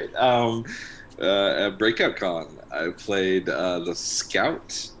way, right? At Breakout Con, I played the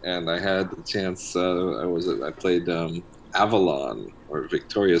Scout, and I had the chance. I played Avalon, or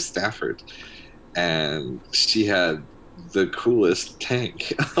Victoria Stafford, and she had the coolest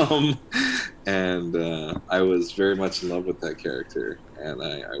tank. And I was very much in love with that character, and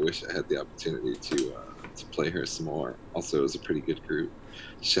I wish I had the opportunity to play her some more. Also, it was a pretty good group.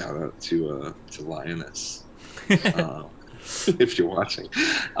 Shout out to Lioness, if you're watching.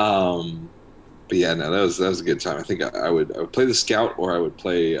 But yeah, no, that was a good time. I think I would play the Scout, or I would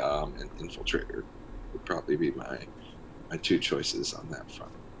play an Infiltrator. Would probably be my two choices on that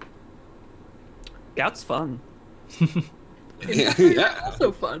front. Scout's fun. Yeah.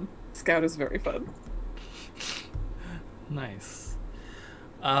 Also fun. Scout is very fun. Nice.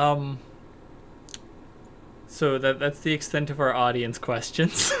 So that's the extent of our audience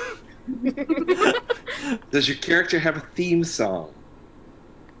questions. Does your character have a theme song?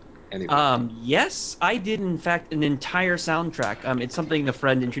 Anyway. Yes, I did in fact an entire soundtrack. It's something a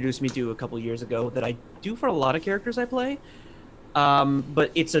friend introduced me to a couple years ago that I do for a lot of characters I play.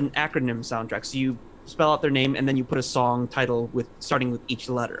 But it's an acronym soundtrack. So you spell out their name and then you put a song title starting with each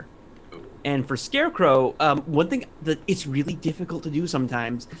letter. And for Scarecrow, one thing that it's really difficult to do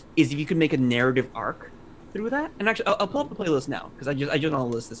sometimes is if you could make a narrative arc through that. And actually, I'll pull up the playlist now because I just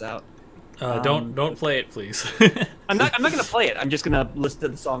want to list this out. Don't play it, please. I'm not gonna play it. I'm just gonna list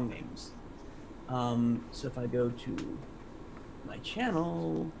the song names. So if I go to my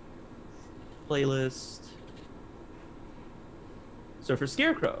channel playlist, so for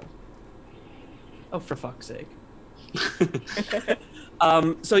Scarecrow, oh for fuck's sake.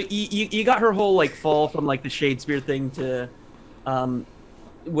 So you got her whole like fall from like the Shadespeare thing to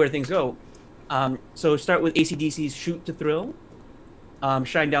where things go. So start with AC/DC's Shoot to Thrill.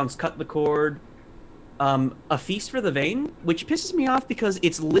 Shinedown's Cut the Cord, A Feast for the Vain, which pisses me off because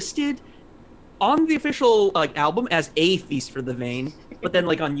it's listed on the official like album as A Feast for the Vain, but then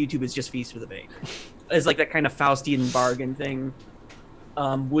like on YouTube it's just Feast for the Vain. It's like that kind of Faustian bargain thing.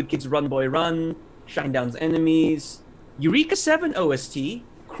 Woodkid's Run Boy Run, Shinedown's Enemies, Eureka 7 OST,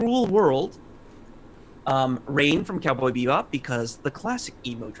 Cruel World, Rain from Cowboy Bebop because the classic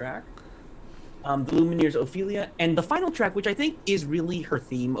emo track. the Lumineers' Ophelia, and the final track, which I think is really her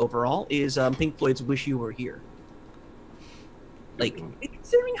theme overall, is Pink Floyd's "Wish You Were Here." Like,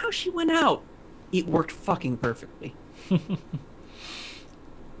 considering how she went out, it worked fucking perfectly.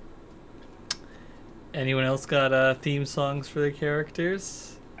 Anyone else got theme songs for their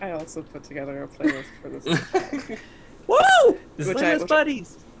characters? I also put together a playlist for this. Woo! Which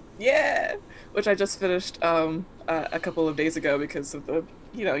buddies. Yeah, which I just finished a couple of days ago because of the,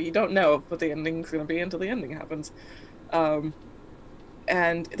 you don't know what the ending's gonna be until the ending happens. And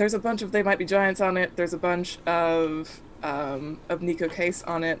there's a bunch of They Might Be Giants on it. There's a bunch of Nico Case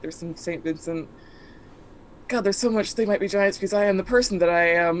on it. There's some St. Vincent. God, there's so much They Might Be Giants because I am the person that I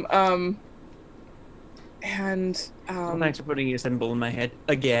am. Well, thanks for putting a symbol in my head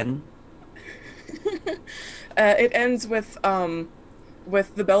again. It ends with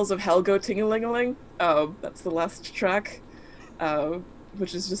the bells of hell go ting-a-ling-a-ling. That's the last track,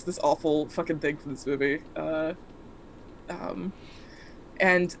 which is just this awful fucking thing for this movie.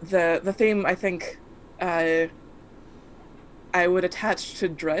 And the theme I think I would attach to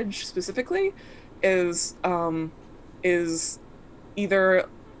Dredge specifically is either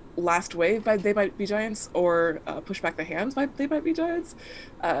Last Wave by They Might Be Giants or Push Back the Hands by They Might Be Giants.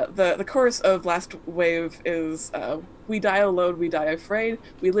 The chorus of Last Wave is we die alone, we die afraid,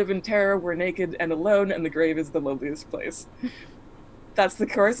 we live in terror, we're naked and alone, and the grave is the loneliest place. That's the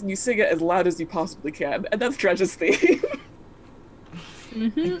chorus, and you sing it as loud as you possibly can, and that's Dredge's theme. I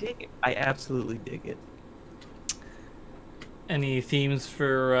dig it. I absolutely dig it. Any themes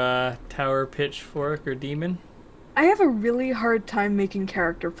for Tower, Pitchfork, or Demon? I have a really hard time making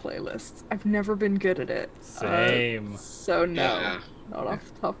character playlists. I've never been good at it. Same. So no, Yeah. not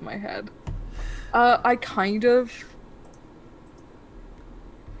off the top of my head. I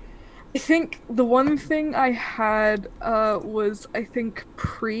think the one thing I had was I think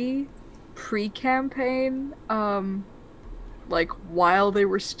pre-campaign, like while they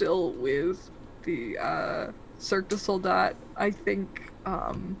were still with the Cirque du Soldat, I think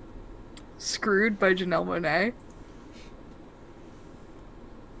Screwed by Janelle Monáe.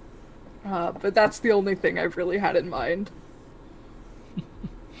 But that's the only thing I've really had in mind.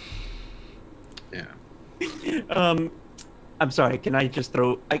 Yeah. I'm sorry. Can I just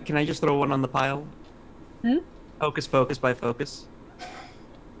throw one on the pile? Hocus Pocus by Focus.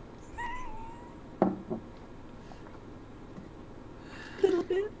 Little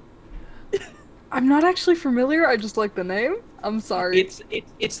bit. I'm not actually familiar. I just like the name. I'm sorry. It's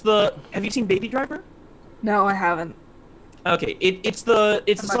the. Have you seen Baby Driver? No, I haven't. Okay, it's the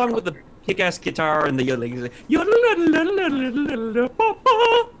song with the kick-ass guitar and the yodeling.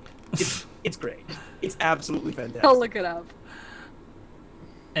 It's great. It's absolutely fantastic. I'll look it up.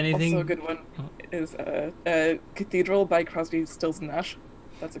 Anything? Also a good one is Cathedral by Crosby, Stills and Nash.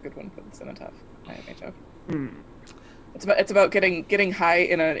 That's a good one for the Cenotaph. It's about getting high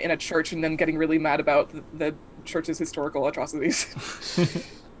in a church and then getting really mad about the church's historical atrocities.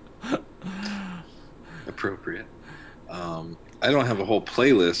 Appropriate. I don't have a whole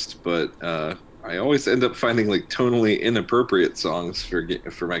playlist, but I always end up finding like tonally inappropriate songs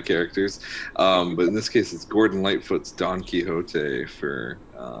for my characters. But in this case, it's Gordon Lightfoot's Don Quixote for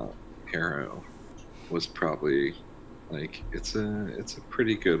Harrow. Was probably like it's a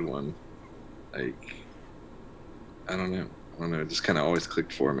pretty good one. Like I don't know. It just kind of always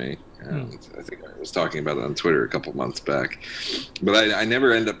clicked for me. And I think I was talking about it on Twitter a couple months back. But I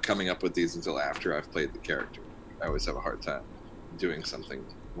never end up coming up with these until after I've played the character. I always have a hard time doing something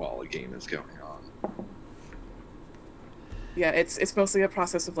while a game is going on. Yeah, it's mostly a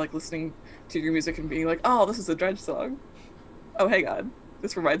process of like listening to your music and being like, oh, this is a Dredge song. Oh, hang on.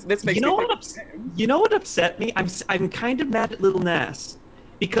 This makes me think of the game. You know what upset me? I'm kind of mad at Little Nas.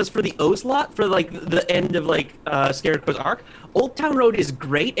 Because for the O-slot, for like the end of like Scarecrow's arc, Old Town Road is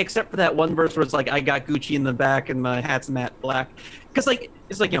great, except for that one verse where it's like, I got Gucci in the back and my hat's matte black. Because like,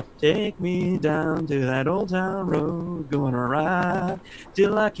 it's like, take me down to that old town road, gonna ride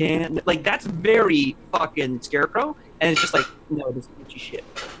till I can't. Like, that's very fucking Scarecrow. And it's just like, no, this Gucci shit.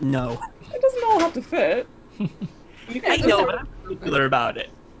 No. It doesn't all have to fit. I know, but I'm particular about it.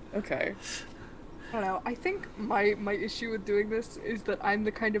 Okay. I don't know. I think my issue with doing this is that I'm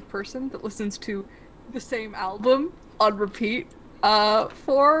the kind of person that listens to the same album on repeat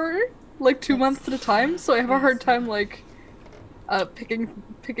for like 2 months at a time. So I have a hard time like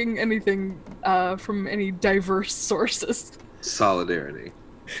picking anything from any diverse sources. Solidarity.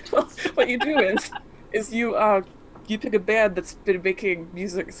 Well, what you do is you pick a band that's been making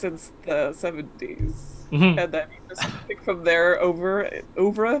music since the 70s, and then you just pick from there over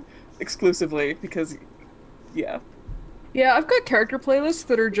exclusively because, yeah. Yeah, I've got character playlists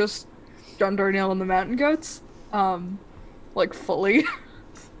that are just John Darnielle and the Mountain Goats. Like fully.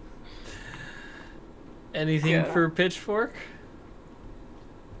 Anything for Pitchfork?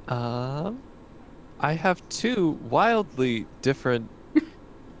 I have two wildly different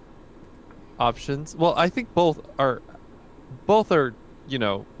options. Well, I think both are, you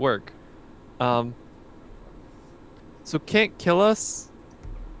know, work. So Can't Kill Us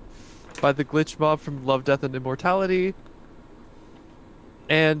by the Glitch Mob from Love, Death, and Immortality.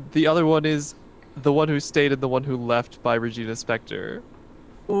 And the other one is The One Who Stayed and the One Who Left by Regina Spektor.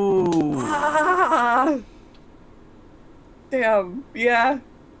 Ooh. Ah! Damn. Yeah.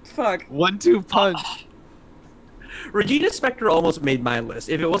 Fuck. 1-2 punch. Regina Spektor almost made my list.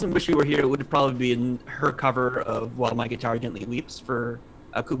 If it wasn't Wish You Were Here, it would probably be in her cover of While My Guitar Gently Weeps for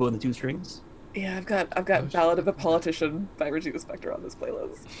Kubo and the Two Strings. Yeah, I've got Ballad of a Politician by Regina Spektor on this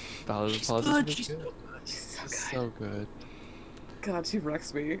playlist. Ballad of She's a Politician good. is She's good. so good. She's so good. So good. God, she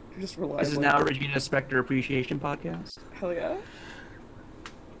wrecks me. You're just reliable. This is now a Regina Spektor appreciation podcast. Hell yeah.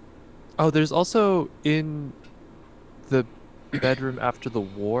 Oh, there's also In the Bedroom After the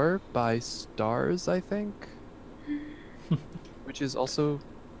War by Stars, I think. Which is also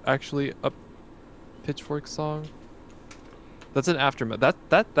actually a Pitchfork song. That's an aftermath.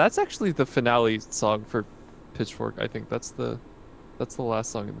 That's actually the finale song for Pitchfork, I think. That's the last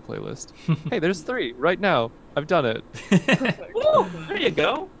song in the playlist. Hey, there's 3 right now. I've done it. Ooh, there you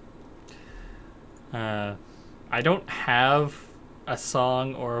go. I don't have a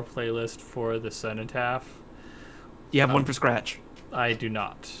song or a playlist for the Cenotaph. Do you have one for Scratch? I do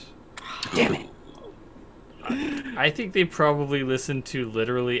not. Damn it. I think they probably listen to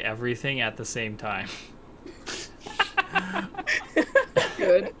literally everything at the same time.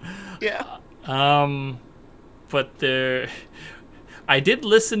 Good. Yeah. But I did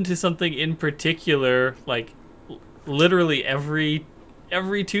listen to something in particular, like literally every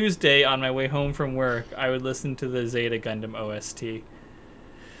Tuesday on my way home from work, I would listen to the Zeta Gundam OST.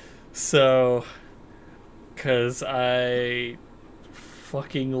 So, because I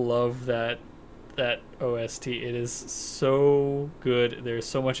fucking love that OST. It is so good. There's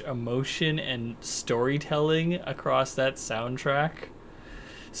so much emotion and storytelling across that soundtrack.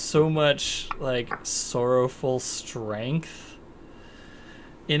 So much like sorrowful strength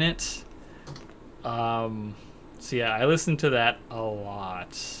in it. So yeah, I listen to that a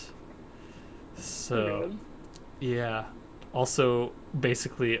lot. So yeah. Also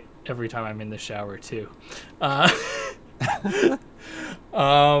basically every time I'm in the shower too.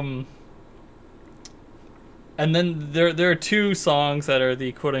 And then there are 2 songs that are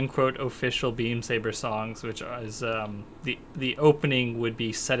the quote-unquote official Beam Saber songs, which is the opening would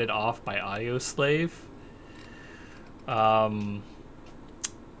be Set It Off by Audioslave.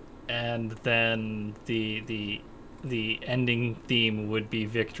 And then the ending theme would be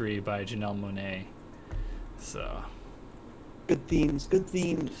Victory by Janelle Monáe. So Good themes. Good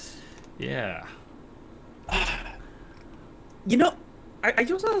themes. yeah. You know, I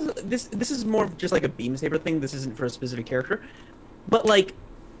just this is more of just like a Beam Saber thing. This isn't for a specific character, but like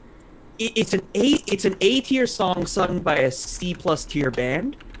it's an A tier song sung by a C+ tier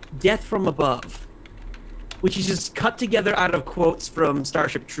band, Death from Above, which is just cut together out of quotes from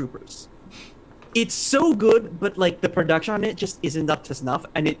Starship Troopers. It's so good, but like the production on it just isn't up to snuff,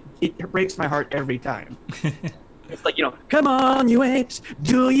 and it breaks my heart every time. It's like, you know, come on, you apes,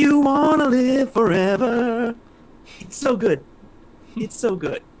 do you wanna live forever? It's so good. It's so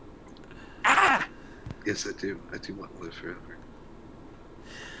good. Ah! Yes, I do. I do want to live forever.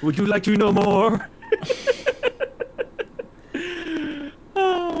 Would you like to know more?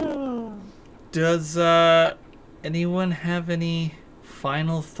 Does anyone have any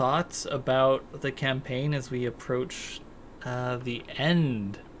final thoughts about the campaign as we approach the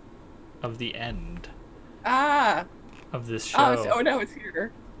end of Ah. of this show? Oh no, it's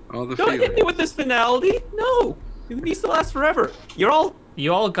here. All the Don't hit me feelings. with this finality. No. It needs to last forever. You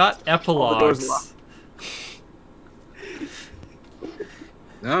all got doors epilogues. locked.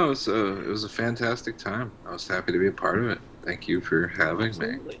 No, it was a fantastic time. I was happy to be a part of it. Thank you for having me.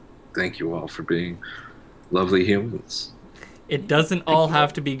 Absolutely. Thank you all for being lovely humans. It doesn't all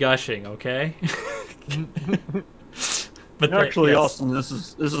have to be gushing, okay? But Actually, yes. Austin, this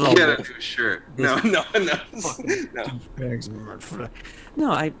is all. Get into a shirt. No. No.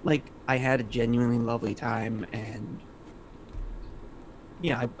 No, I had a genuinely lovely time, and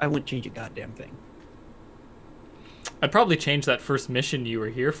yeah, I wouldn't change a goddamn thing. I'd probably change that first mission you were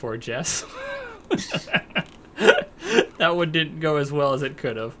here for, Jess. That one didn't go as well as it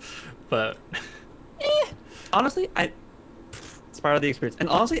could have, but Honestly, it's part of the experience. And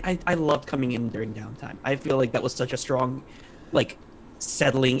honestly, I loved coming in during downtime. I feel like that was such a strong, like,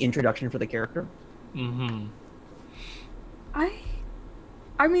 settling introduction for the character. Mm-hmm.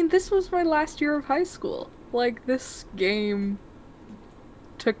 I mean, this was my last year of high school. Like, this game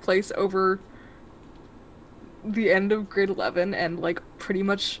took place over the end of grade 11 and, like, pretty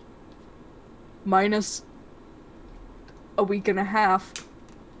much minus a week and a half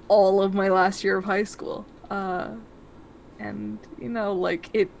all of my last year of high school. And, you know, like,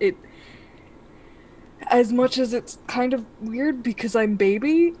 it as much as it's kind of weird because I'm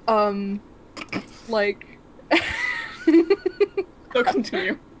baby, like... So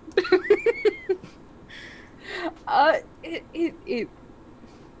continue.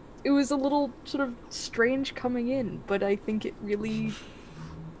 It was a little sort of strange coming in, but I think it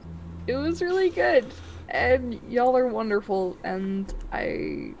was really good. And y'all are wonderful, and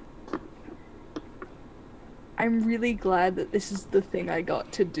I'm really glad that this is the thing I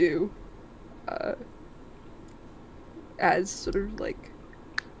got to do. As sort of like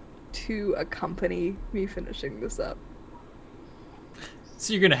to accompany me finishing this up.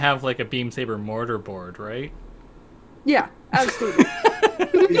 So you're gonna have like a Beam Saber mortar board, right? Yeah, absolutely.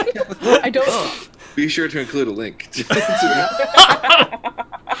 I don't. Be sure to include a link.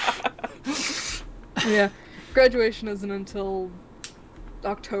 Yeah, graduation isn't until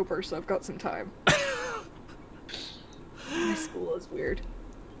October, so I've got some time. My school is weird.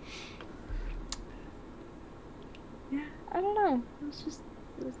 Yeah, I don't know.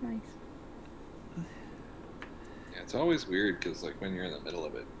 It was nice. Yeah, it's always weird because like when you're in the middle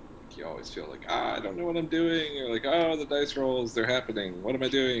of it, you always feel like, I don't know what I'm doing, or like, oh, the dice rolls, they're happening. What am I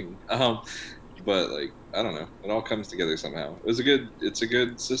doing? But like, I don't know. It all comes together somehow. It's a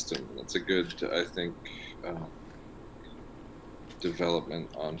good system. It's a good, I think, development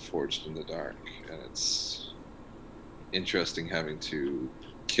on Forged in the Dark, and it's interesting having to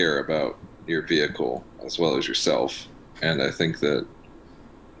care about your vehicle as well as yourself. And I think that,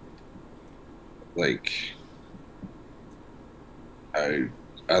 like, I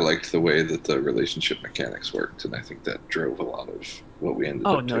liked the way that the relationship mechanics worked, and I think that drove a lot of what we ended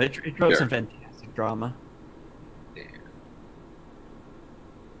up Oh no, it drove some fantastic drama. Yeah.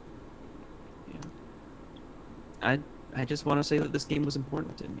 Yeah. I just want to say that this game was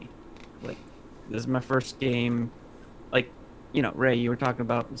important to me. Like, this is my first game. Like, you know, Ray, you were talking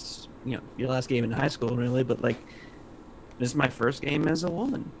about this, you know, your last game in high school, really, but like, this is my first game as a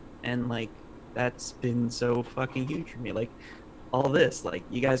woman, and like, that's been so fucking huge for me. Like, all this, like,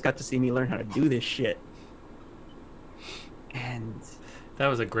 you guys got to see me learn how to do this shit. And that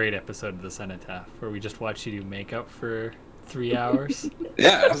was a great episode of the Cenotaph where we just watched you do makeup for 3 hours.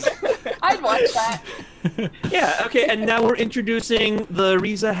 Yeah. I'd watch that. yeah, okay, and now we're introducing the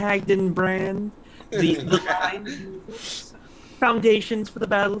Riza Hagden brand, the line foundations for the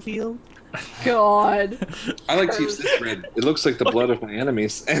battlefield. God. I like to use this red. It looks like the blood of my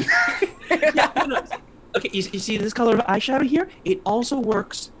enemies. And Yeah, no. Okay, you see this color of eyeshadow here? It also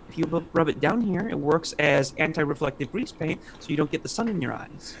works, if you rub it down here, it works as anti-reflective grease paint, so you don't get the sun in your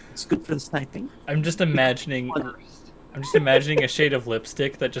eyes. It's good for the sniping. I'm just imagining a shade of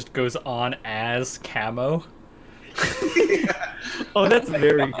lipstick that just goes on as camo. Oh, that's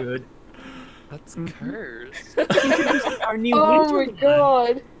very good. That's a curse. Our new Oh winter my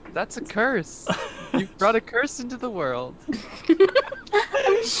line. god. That's a curse. You've brought a curse into the world.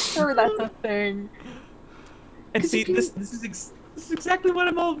 I'm sure that's a thing. And see, this is exactly what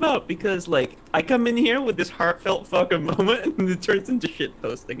I'm all about, because like I come in here with this heartfelt fucking moment, and it turns into shit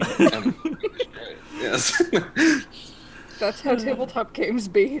posting. yes. That's how tabletop games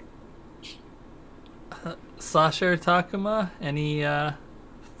be. Sasha or Takuma, any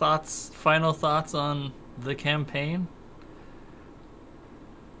final thoughts on the campaign?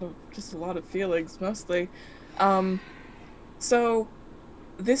 Just a lot of feelings, mostly. So,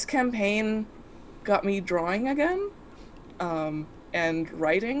 this campaign got me drawing again, and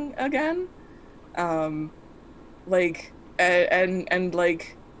writing again, like, and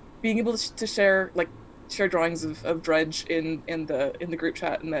like, being able to share drawings of Dredge in the group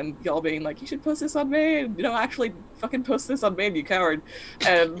chat, and then y'all being like, you should post this on Maine, you know, actually fucking post this on Maine, you coward,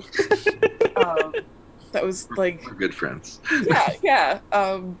 and that was like, We're good friends. yeah,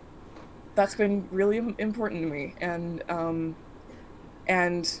 that's been really important to me, and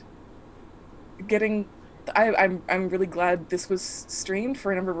getting, I'm really glad this was streamed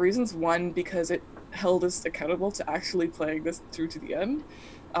for a number of reasons. One, because it held us accountable to actually playing this through to the end.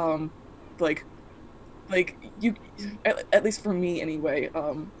 Like you, at least for me anyway,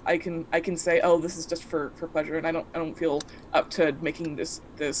 I can say, oh, this is just for pleasure, and I don't feel up to making this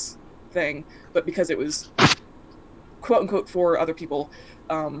thing, but because it was quote unquote for other people,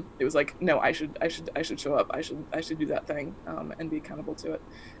 it was like, no, I should show up. I should do that thing, and be accountable to it.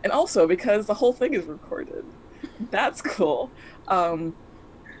 And also because the whole thing is recorded. That's cool. I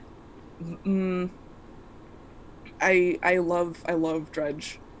love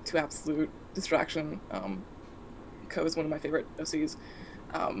Dredge to absolute distraction. Ko is one of my favorite OCs,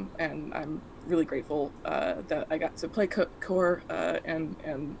 and I'm really grateful that I got to play Core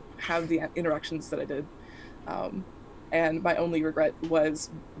and have the interactions that I did. And my only regret was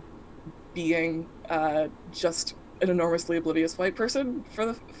being just an enormously oblivious white person for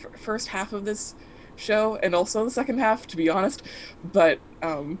the first half of this show, and also the second half, to be honest. But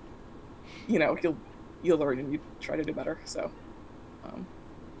you know, you'll learn and you try to do better. So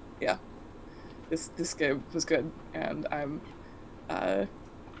yeah, this game was good, and I'm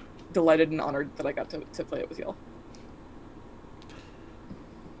delighted and honored that I got to play it with y'all.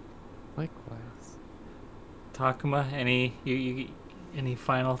 Likewise. Takuma, any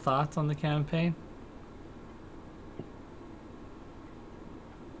final thoughts on the campaign?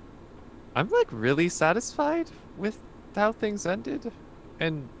 I'm like really satisfied with how things ended,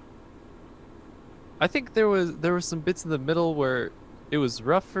 and I think there were some bits in the middle where it was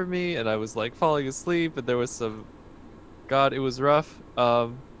rough for me, and I was like falling asleep, and there was some, God, it was rough, a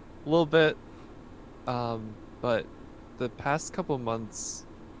little bit, but the past couple months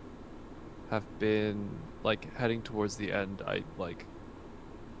have been like heading towards the end. It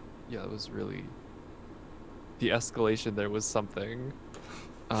was really, the escalation there was something.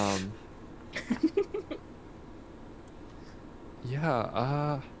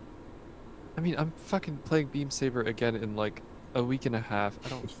 Yeah, I mean, I'm fucking playing Beam Saber again in like a week and a half. I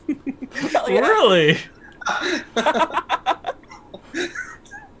don't. Really?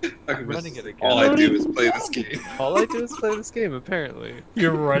 I'm running it again. All I do is play this game. All I do is play this game, apparently.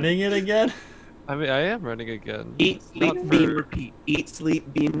 You're running it again? I mean, I am running again. Eat, sleep, beam, repeat. Eat,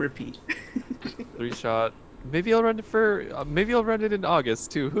 sleep, beam, repeat. 3-shot. Maybe I'll run it maybe I'll run it in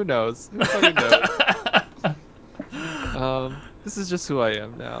August too. Who knows? Who fucking knows? This is just who I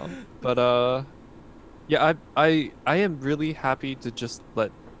am now. But yeah, I am really happy to just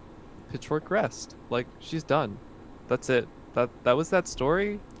let Pitchfork rest. Like, she's done. That's it. That was that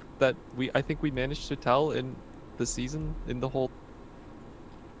story that I think we managed to tell in the season, in the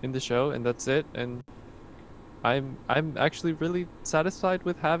show, and that's it. And I'm actually really satisfied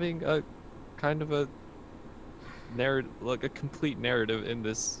with having a kind of a narrative, like a complete narrative in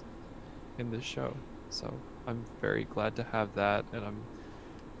this show. So I'm very glad to have that, and I'm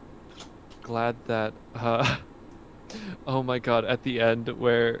glad that oh my god, at the end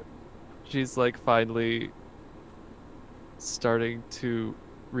where she's like finally starting to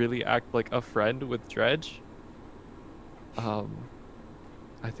really act like a friend with Dredge. I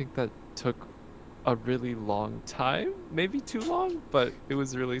think that took a really long time, maybe too long, but it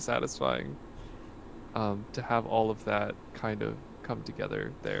was really satisfying to have all of that kind of come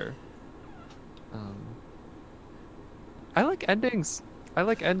together there. I like endings. I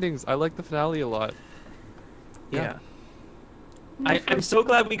like the finale a lot. Yeah. I'm so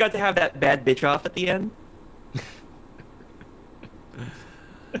glad we got to have that bad bitch off at the end.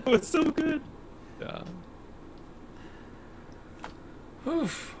 It was so good. Yeah.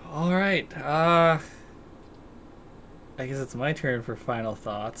 Oof. All right. I guess it's my turn for final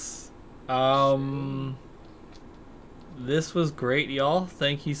thoughts. This was great, y'all.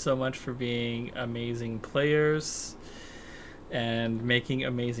 Thank you so much for being amazing players and making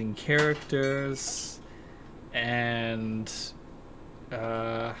amazing characters and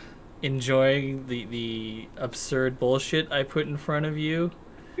enjoying the absurd bullshit I put in front of you.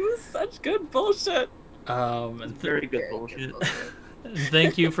 It was such good bullshit. Very good bullshit.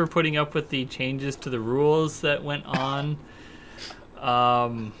 Thank you for putting up with the changes to the rules that went on.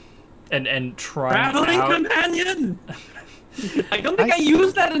 And trying Traveling out... companion! I don't think I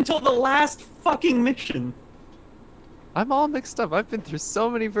used that until the last fucking mission. I'm all mixed up. I've been through so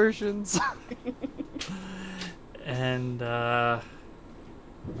many versions. And God,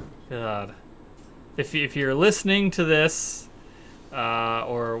 if you're listening to this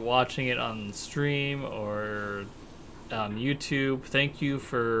or watching it on stream or on YouTube, thank you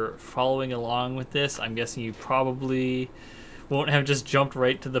for following along with this. I'm guessing you probably won't have just jumped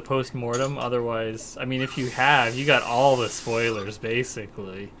right to the post-mortem. Otherwise, I mean, if you have, you got all the spoilers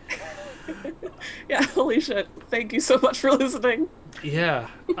basically. Yeah, holy shit. Thank you so much for listening. Yeah.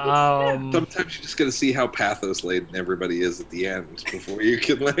 Sometimes you just got to see how pathos-laden everybody is at the end before you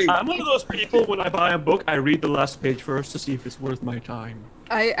can like. I'm one of those people, when I buy a book, I read the last page first to see if it's worth my time.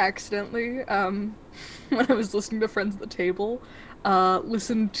 I accidentally, when I was listening to Friends at the Table,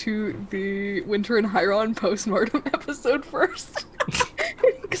 listened to the Winter and Hyron post-mortem episode first.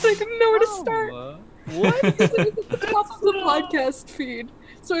 Because I didn't know where to start. What? Because it was at the top of the podcast feed.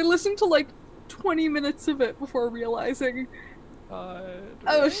 So I listened to like 20 minutes of it before realizing,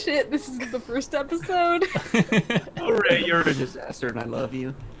 oh shit, this is the first episode. Oh, Ray, you're a disaster and I love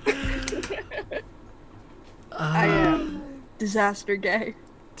you. I am disaster gay.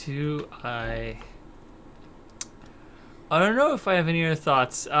 I don't know if I have any other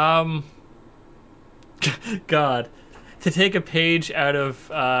thoughts. God, to take a page out of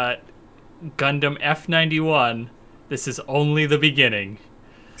Gundam F91, this is only the beginning.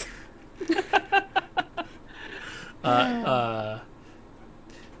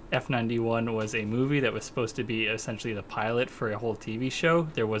 F91 was a movie that was supposed to be essentially the pilot for a whole TV show.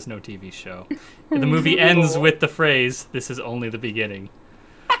 There was no TV show. The movie ends with the phrase, "This is only the beginning."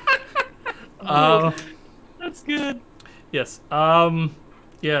 That's good. Yes.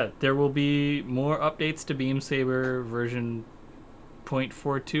 Yeah, there will be more updates to Beam Saber. Version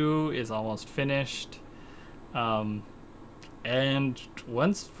 0.42 is almost finished. And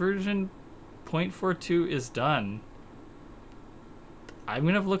once version 0.42 is done, I'm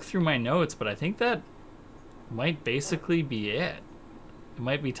going to look through my notes, but I think that might basically be it. It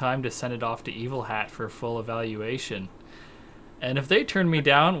might be time to send it off to Evil Hat for full evaluation. And if they turn me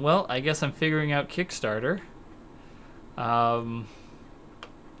down, well, I guess I'm figuring out Kickstarter.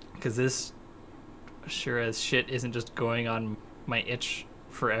 Because this sure as shit isn't just going on my itch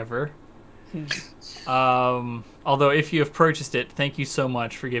forever. Although if you have purchased it, thank you so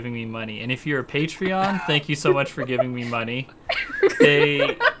much for giving me money. And if you're a Patreon, thank you so much for giving me money.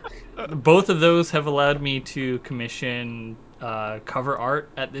 Both of those have allowed me to commission cover art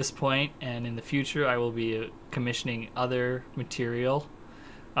at this point, and in the future I will be commissioning other material.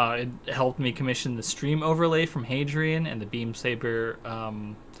 It helped me commission the stream overlay from Hadrian and the Beam Saber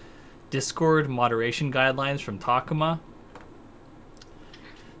Discord moderation guidelines from Takuma.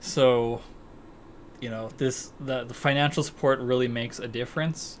 So, you know, the financial support really makes a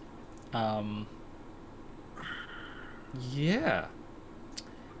difference. Yeah.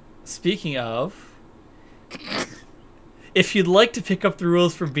 Speaking of, if you'd like to pick up the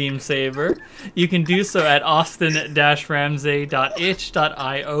rules for Beam Saber, you can do so at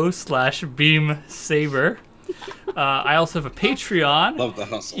austin-ramsey.itch.io/beamsaber. I also have a Patreon. Love the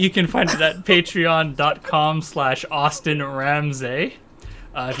hustle. You can find it at patreon.com/austinramsey.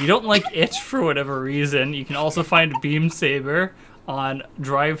 If you don't like itch for whatever reason, you can also find Beam Saber on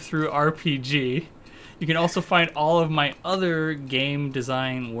DriveThruRPG. You can also find all of my other game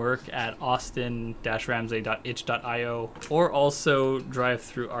design work at austin-ramsey.itch.io or also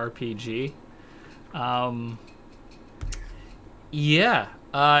DriveThruRPG.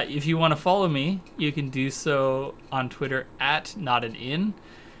 If you want to follow me, you can do so on Twitter at NotAnIn.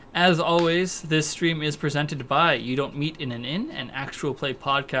 As always, this stream is presented by You Don't Meet in an Inn, an actual play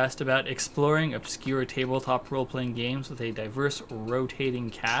podcast about exploring obscure tabletop role-playing games with a diverse,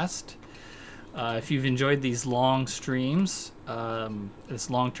 rotating cast. If you've enjoyed these long streams, this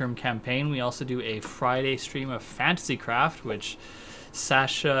long-term campaign, we also do a Friday stream of Fantasy Craft, which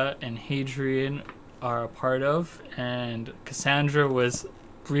Sasha and Hadrian are a part of, and Cassandra was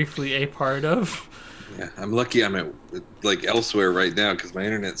briefly a part of. Yeah, I'm lucky I'm at like elsewhere right now because my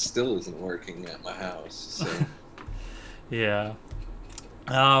internet still isn't working at my house. So. Yeah.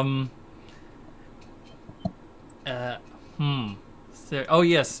 Oh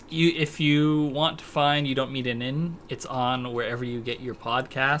yes, if you want to find You Don't Meet an Inn, it's on wherever you get your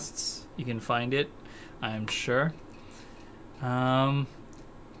podcasts. You can find it, I'm sure. Give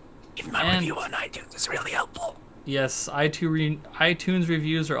my review on iTunes is really helpful. Yes, iTunes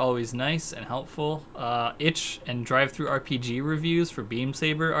reviews are always nice and helpful. Itch and DriveThruRPG reviews for Beam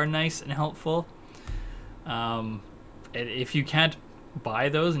Saber are nice and helpful. And if you can't buy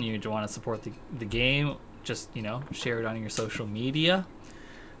those and you want to support the game, just, you know, share it on your social media.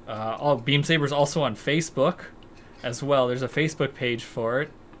 Beam Saber's also on Facebook as well. There's a Facebook page for it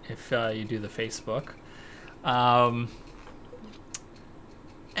if you do the Facebook. And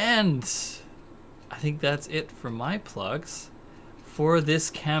I think that's it for my plugs. For this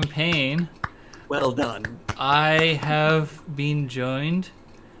campaign, Well done. I have been joined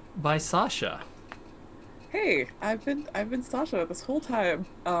by Sasha. Hey, I've been Sasha this whole time.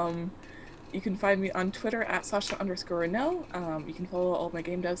 You can find me on Twitter at Sasha_no. You can follow all my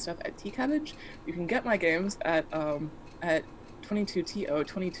game dev stuff at tcabbage. You can get my games at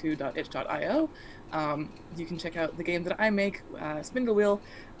 22to22.itch.io. You can check out the game that I make, Spindle Wheel,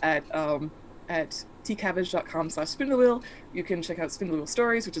 at tcabbage.com/Spindle Wheel. You can check out Spindle Wheel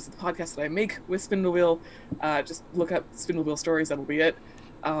Stories, which is the podcast that I make with Spindle Wheel. Just look up Spindle Wheel Stories, that'll be it.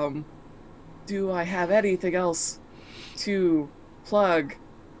 Do I have anything else to plug?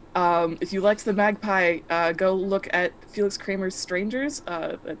 If you liked the Magpie, go look at Felix Kramer's Strangers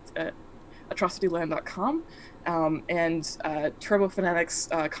at atrocityland.com, and TurboFanatic's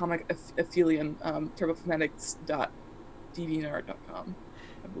comic Aphelion, turbofanatics.deviantart.com.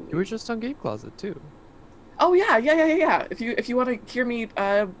 You were just on Game Closet too. Oh yeah. If you want to hear me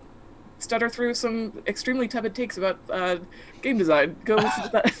stutter through some extremely tepid takes about game design, go listen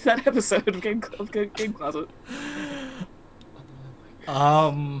to that episode of Game Closet.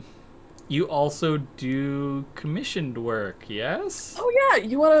 You also do commissioned work, yes? Oh yeah,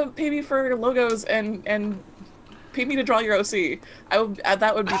 you want to pay me for logos and pay me to draw your OC.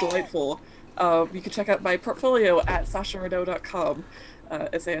 That would be delightful. You can check out my portfolio at sashareneau.com.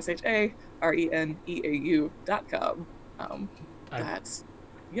 SASHARENEAU.com. That's,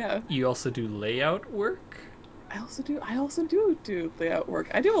 yeah. You also do layout work? I also do layout work.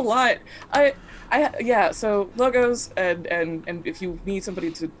 I do a lot. Yeah, so logos and if you need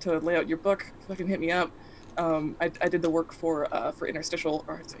somebody to lay out your book, fucking hit me up. I did the work for Interstitial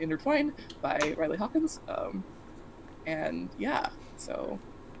or Intertwine by Riley Hawkins. And yeah, so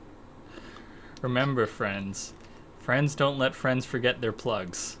remember, friends don't let friends forget their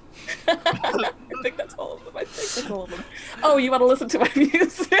plugs. I think that's all of them. Oh, you want to listen to my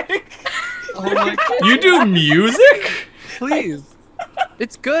music? Oh my God. You do music? Please.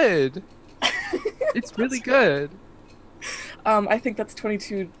 It's good. It's really good. I think that's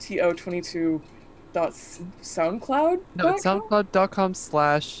 22to22.soundcloud. No, it's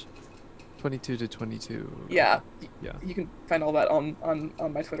soundcloud.com/22to22. Yeah. Yeah. You can find all that on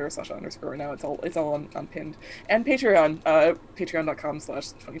my Twitter, Sasha_now. It's all on pinned. And Patreon,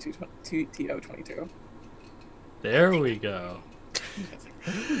 patreon.com/22to22. There we go.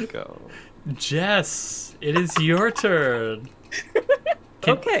 There we go. Jess, it is your turn.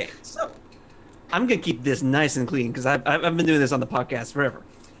 Okay, so I'm gonna keep this nice and clean because I've been doing this on the podcast forever.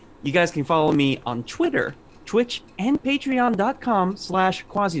 You guys can follow me on Twitter, Twitch, and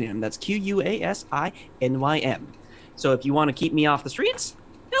Patreon.com/Quasinym. That's QUASINYM. So if you want to keep me off the streets,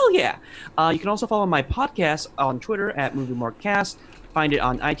 hell yeah. You can also follow my podcast on Twitter at MovieMarkCast. Find it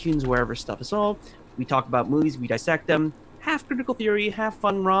on iTunes, wherever stuff is sold. We talk about movies, we dissect them. Half critical theory, half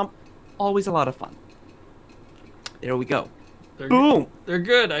fun romp. Always a lot of fun. There we go. Boom! They're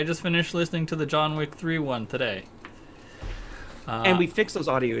good. I just finished listening to the John Wick 3 one today. And we fixed those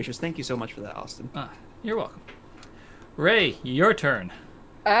audio issues. Thank you so much for that, Austin. You're welcome. Ray, your turn.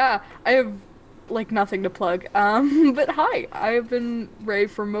 I have nothing to plug. But hi, I've been Ray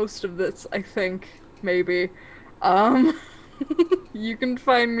for most of this, I think, maybe. You can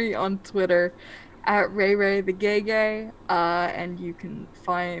find me on Twitter at RayRayTheGayGay, and you can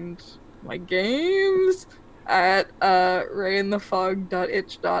find my games at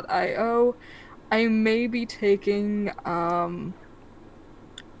rayinthefog.itch.io. I may be taking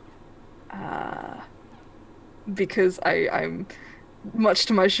because I'm much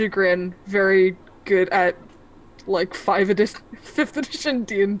to my chagrin very good at 5th edition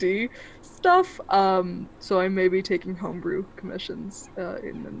D&D stuff, so I may be taking homebrew commissions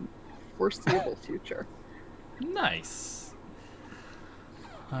in the foreseeable future. Nice.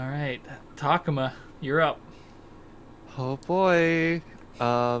 All right, Takuma, you're up. Oh boy.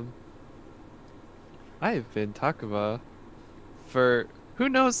 I have been Takuma for who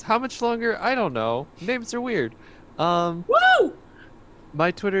knows how much longer. I don't know. Names are weird. Woo!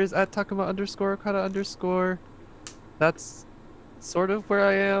 My Twitter is at Takuma_Okada_. That's sort of where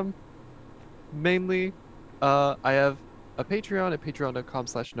I am. Mainly. I have a Patreon at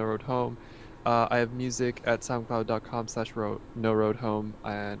patreon.com/NoRoadHome. I have music at soundcloud.com/NoRoadHome.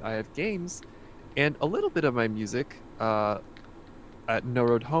 And I have games and a little bit of my music at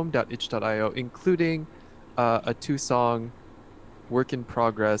NoRoadHome.itch.io, including a 2-song work in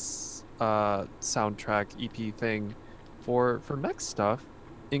progress soundtrack EP thing for mech stuff,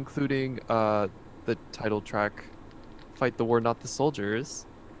 including the title track Fight the War Not the Soldiers,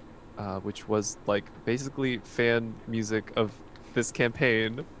 which was basically fan music of this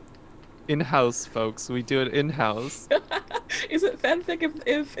campaign. In-house, folks. We do it in-house. Is it fanfic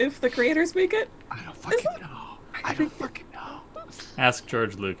if the creators make it? I don't fucking know. I don't fucking know. Ask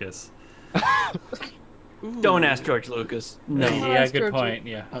George Lucas. Don't ask George Lucas. No. Yeah, good point.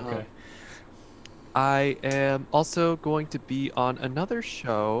 Yeah, okay. I am also going to be on another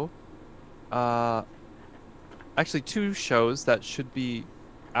show. Actually, two shows that should be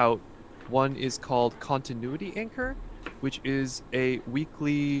out. One is called Continuity Anchor, which is a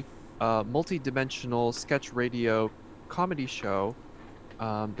weekly multi-dimensional sketch radio comedy show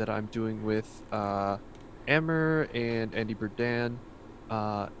that I'm doing with Amber and Andy Burdan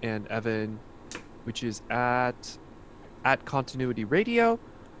and Evan, which is at Continuity Radio.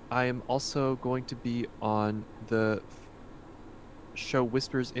 I am also going to be on the show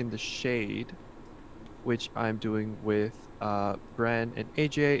Whispers in the Shade, which I'm doing with Bren and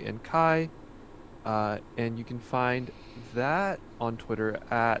AJ and Kai. And you can find that on Twitter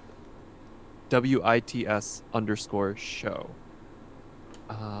at WITS_show.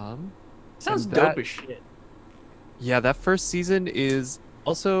 Sounds and dope as shit. Yeah, that first season is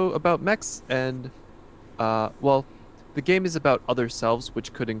also about mechs and, well, the game is about other selves,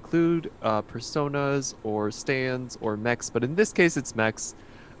 which could include personas or stands or mechs, but in this case it's mechs.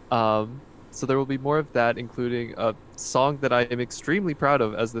 So there will be more of that, including a song that I am extremely proud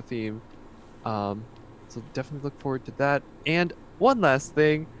of as the theme. So definitely look forward to that. And one last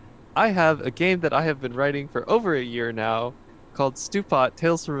thing, I have a game that I have been writing for over a year now called Stewpot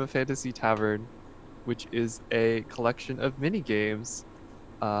Tales from a Fantasy Tavern, which is a collection of mini games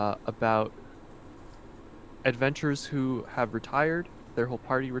about adventurers who have retired. Their whole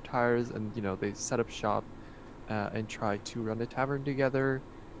party retires, and they set up shop and try to run a tavern together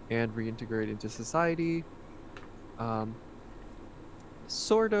and reintegrate into society.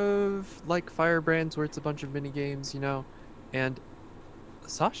 Sort of like Firebrands, where it's a bunch of mini games, and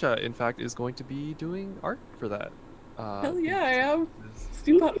Sasha, in fact, is going to be doing art for that. Hell yeah, I am.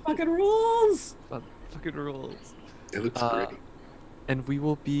 Stewpot fucking rules. Fucking rules. It looks great. And we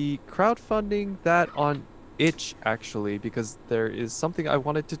will be crowdfunding that on Itch, actually, because there is something I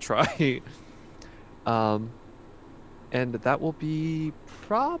wanted to try. And that will be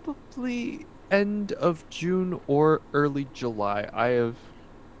probably end of June or early July.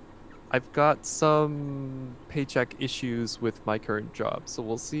 I've got some paycheck issues with my current job, so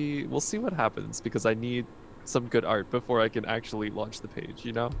we'll see what happens, because I need some good art before I can actually launch the page,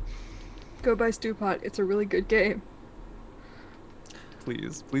 Go buy Stewpot. It's a really good game.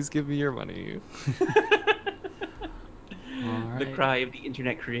 Please give me your money. The cry of the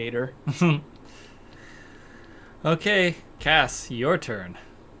internet creator. Okay, Cass, your turn.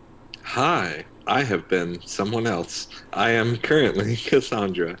 Hi, I have been someone else. I am currently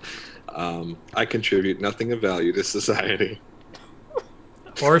Cassandra. I contribute nothing of value to society.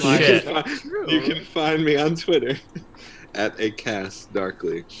 Or shit. You can find me on Twitter at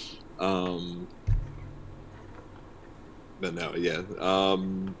 @ACassDarkly. But no, yeah.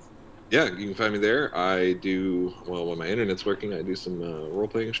 Yeah, you can find me there. I do, well, when my internet's working, I do some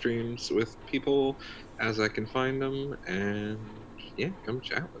role-playing streams with people as I can find them. And yeah, come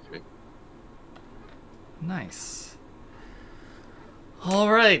chat with me. Nice.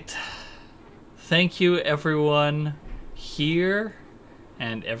 All right. Thank you, everyone here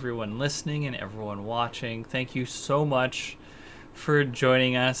and everyone listening and everyone watching. Thank you so much for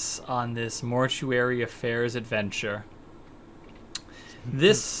joining us on this Mortuary Affairs adventure.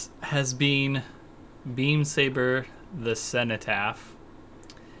 This has been Beam Saber the Cenotaph.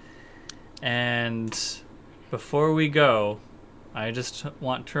 And before we go, I just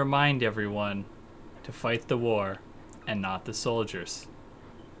want to remind everyone to fight the war and not the soldiers.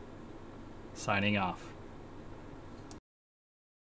 Signing off.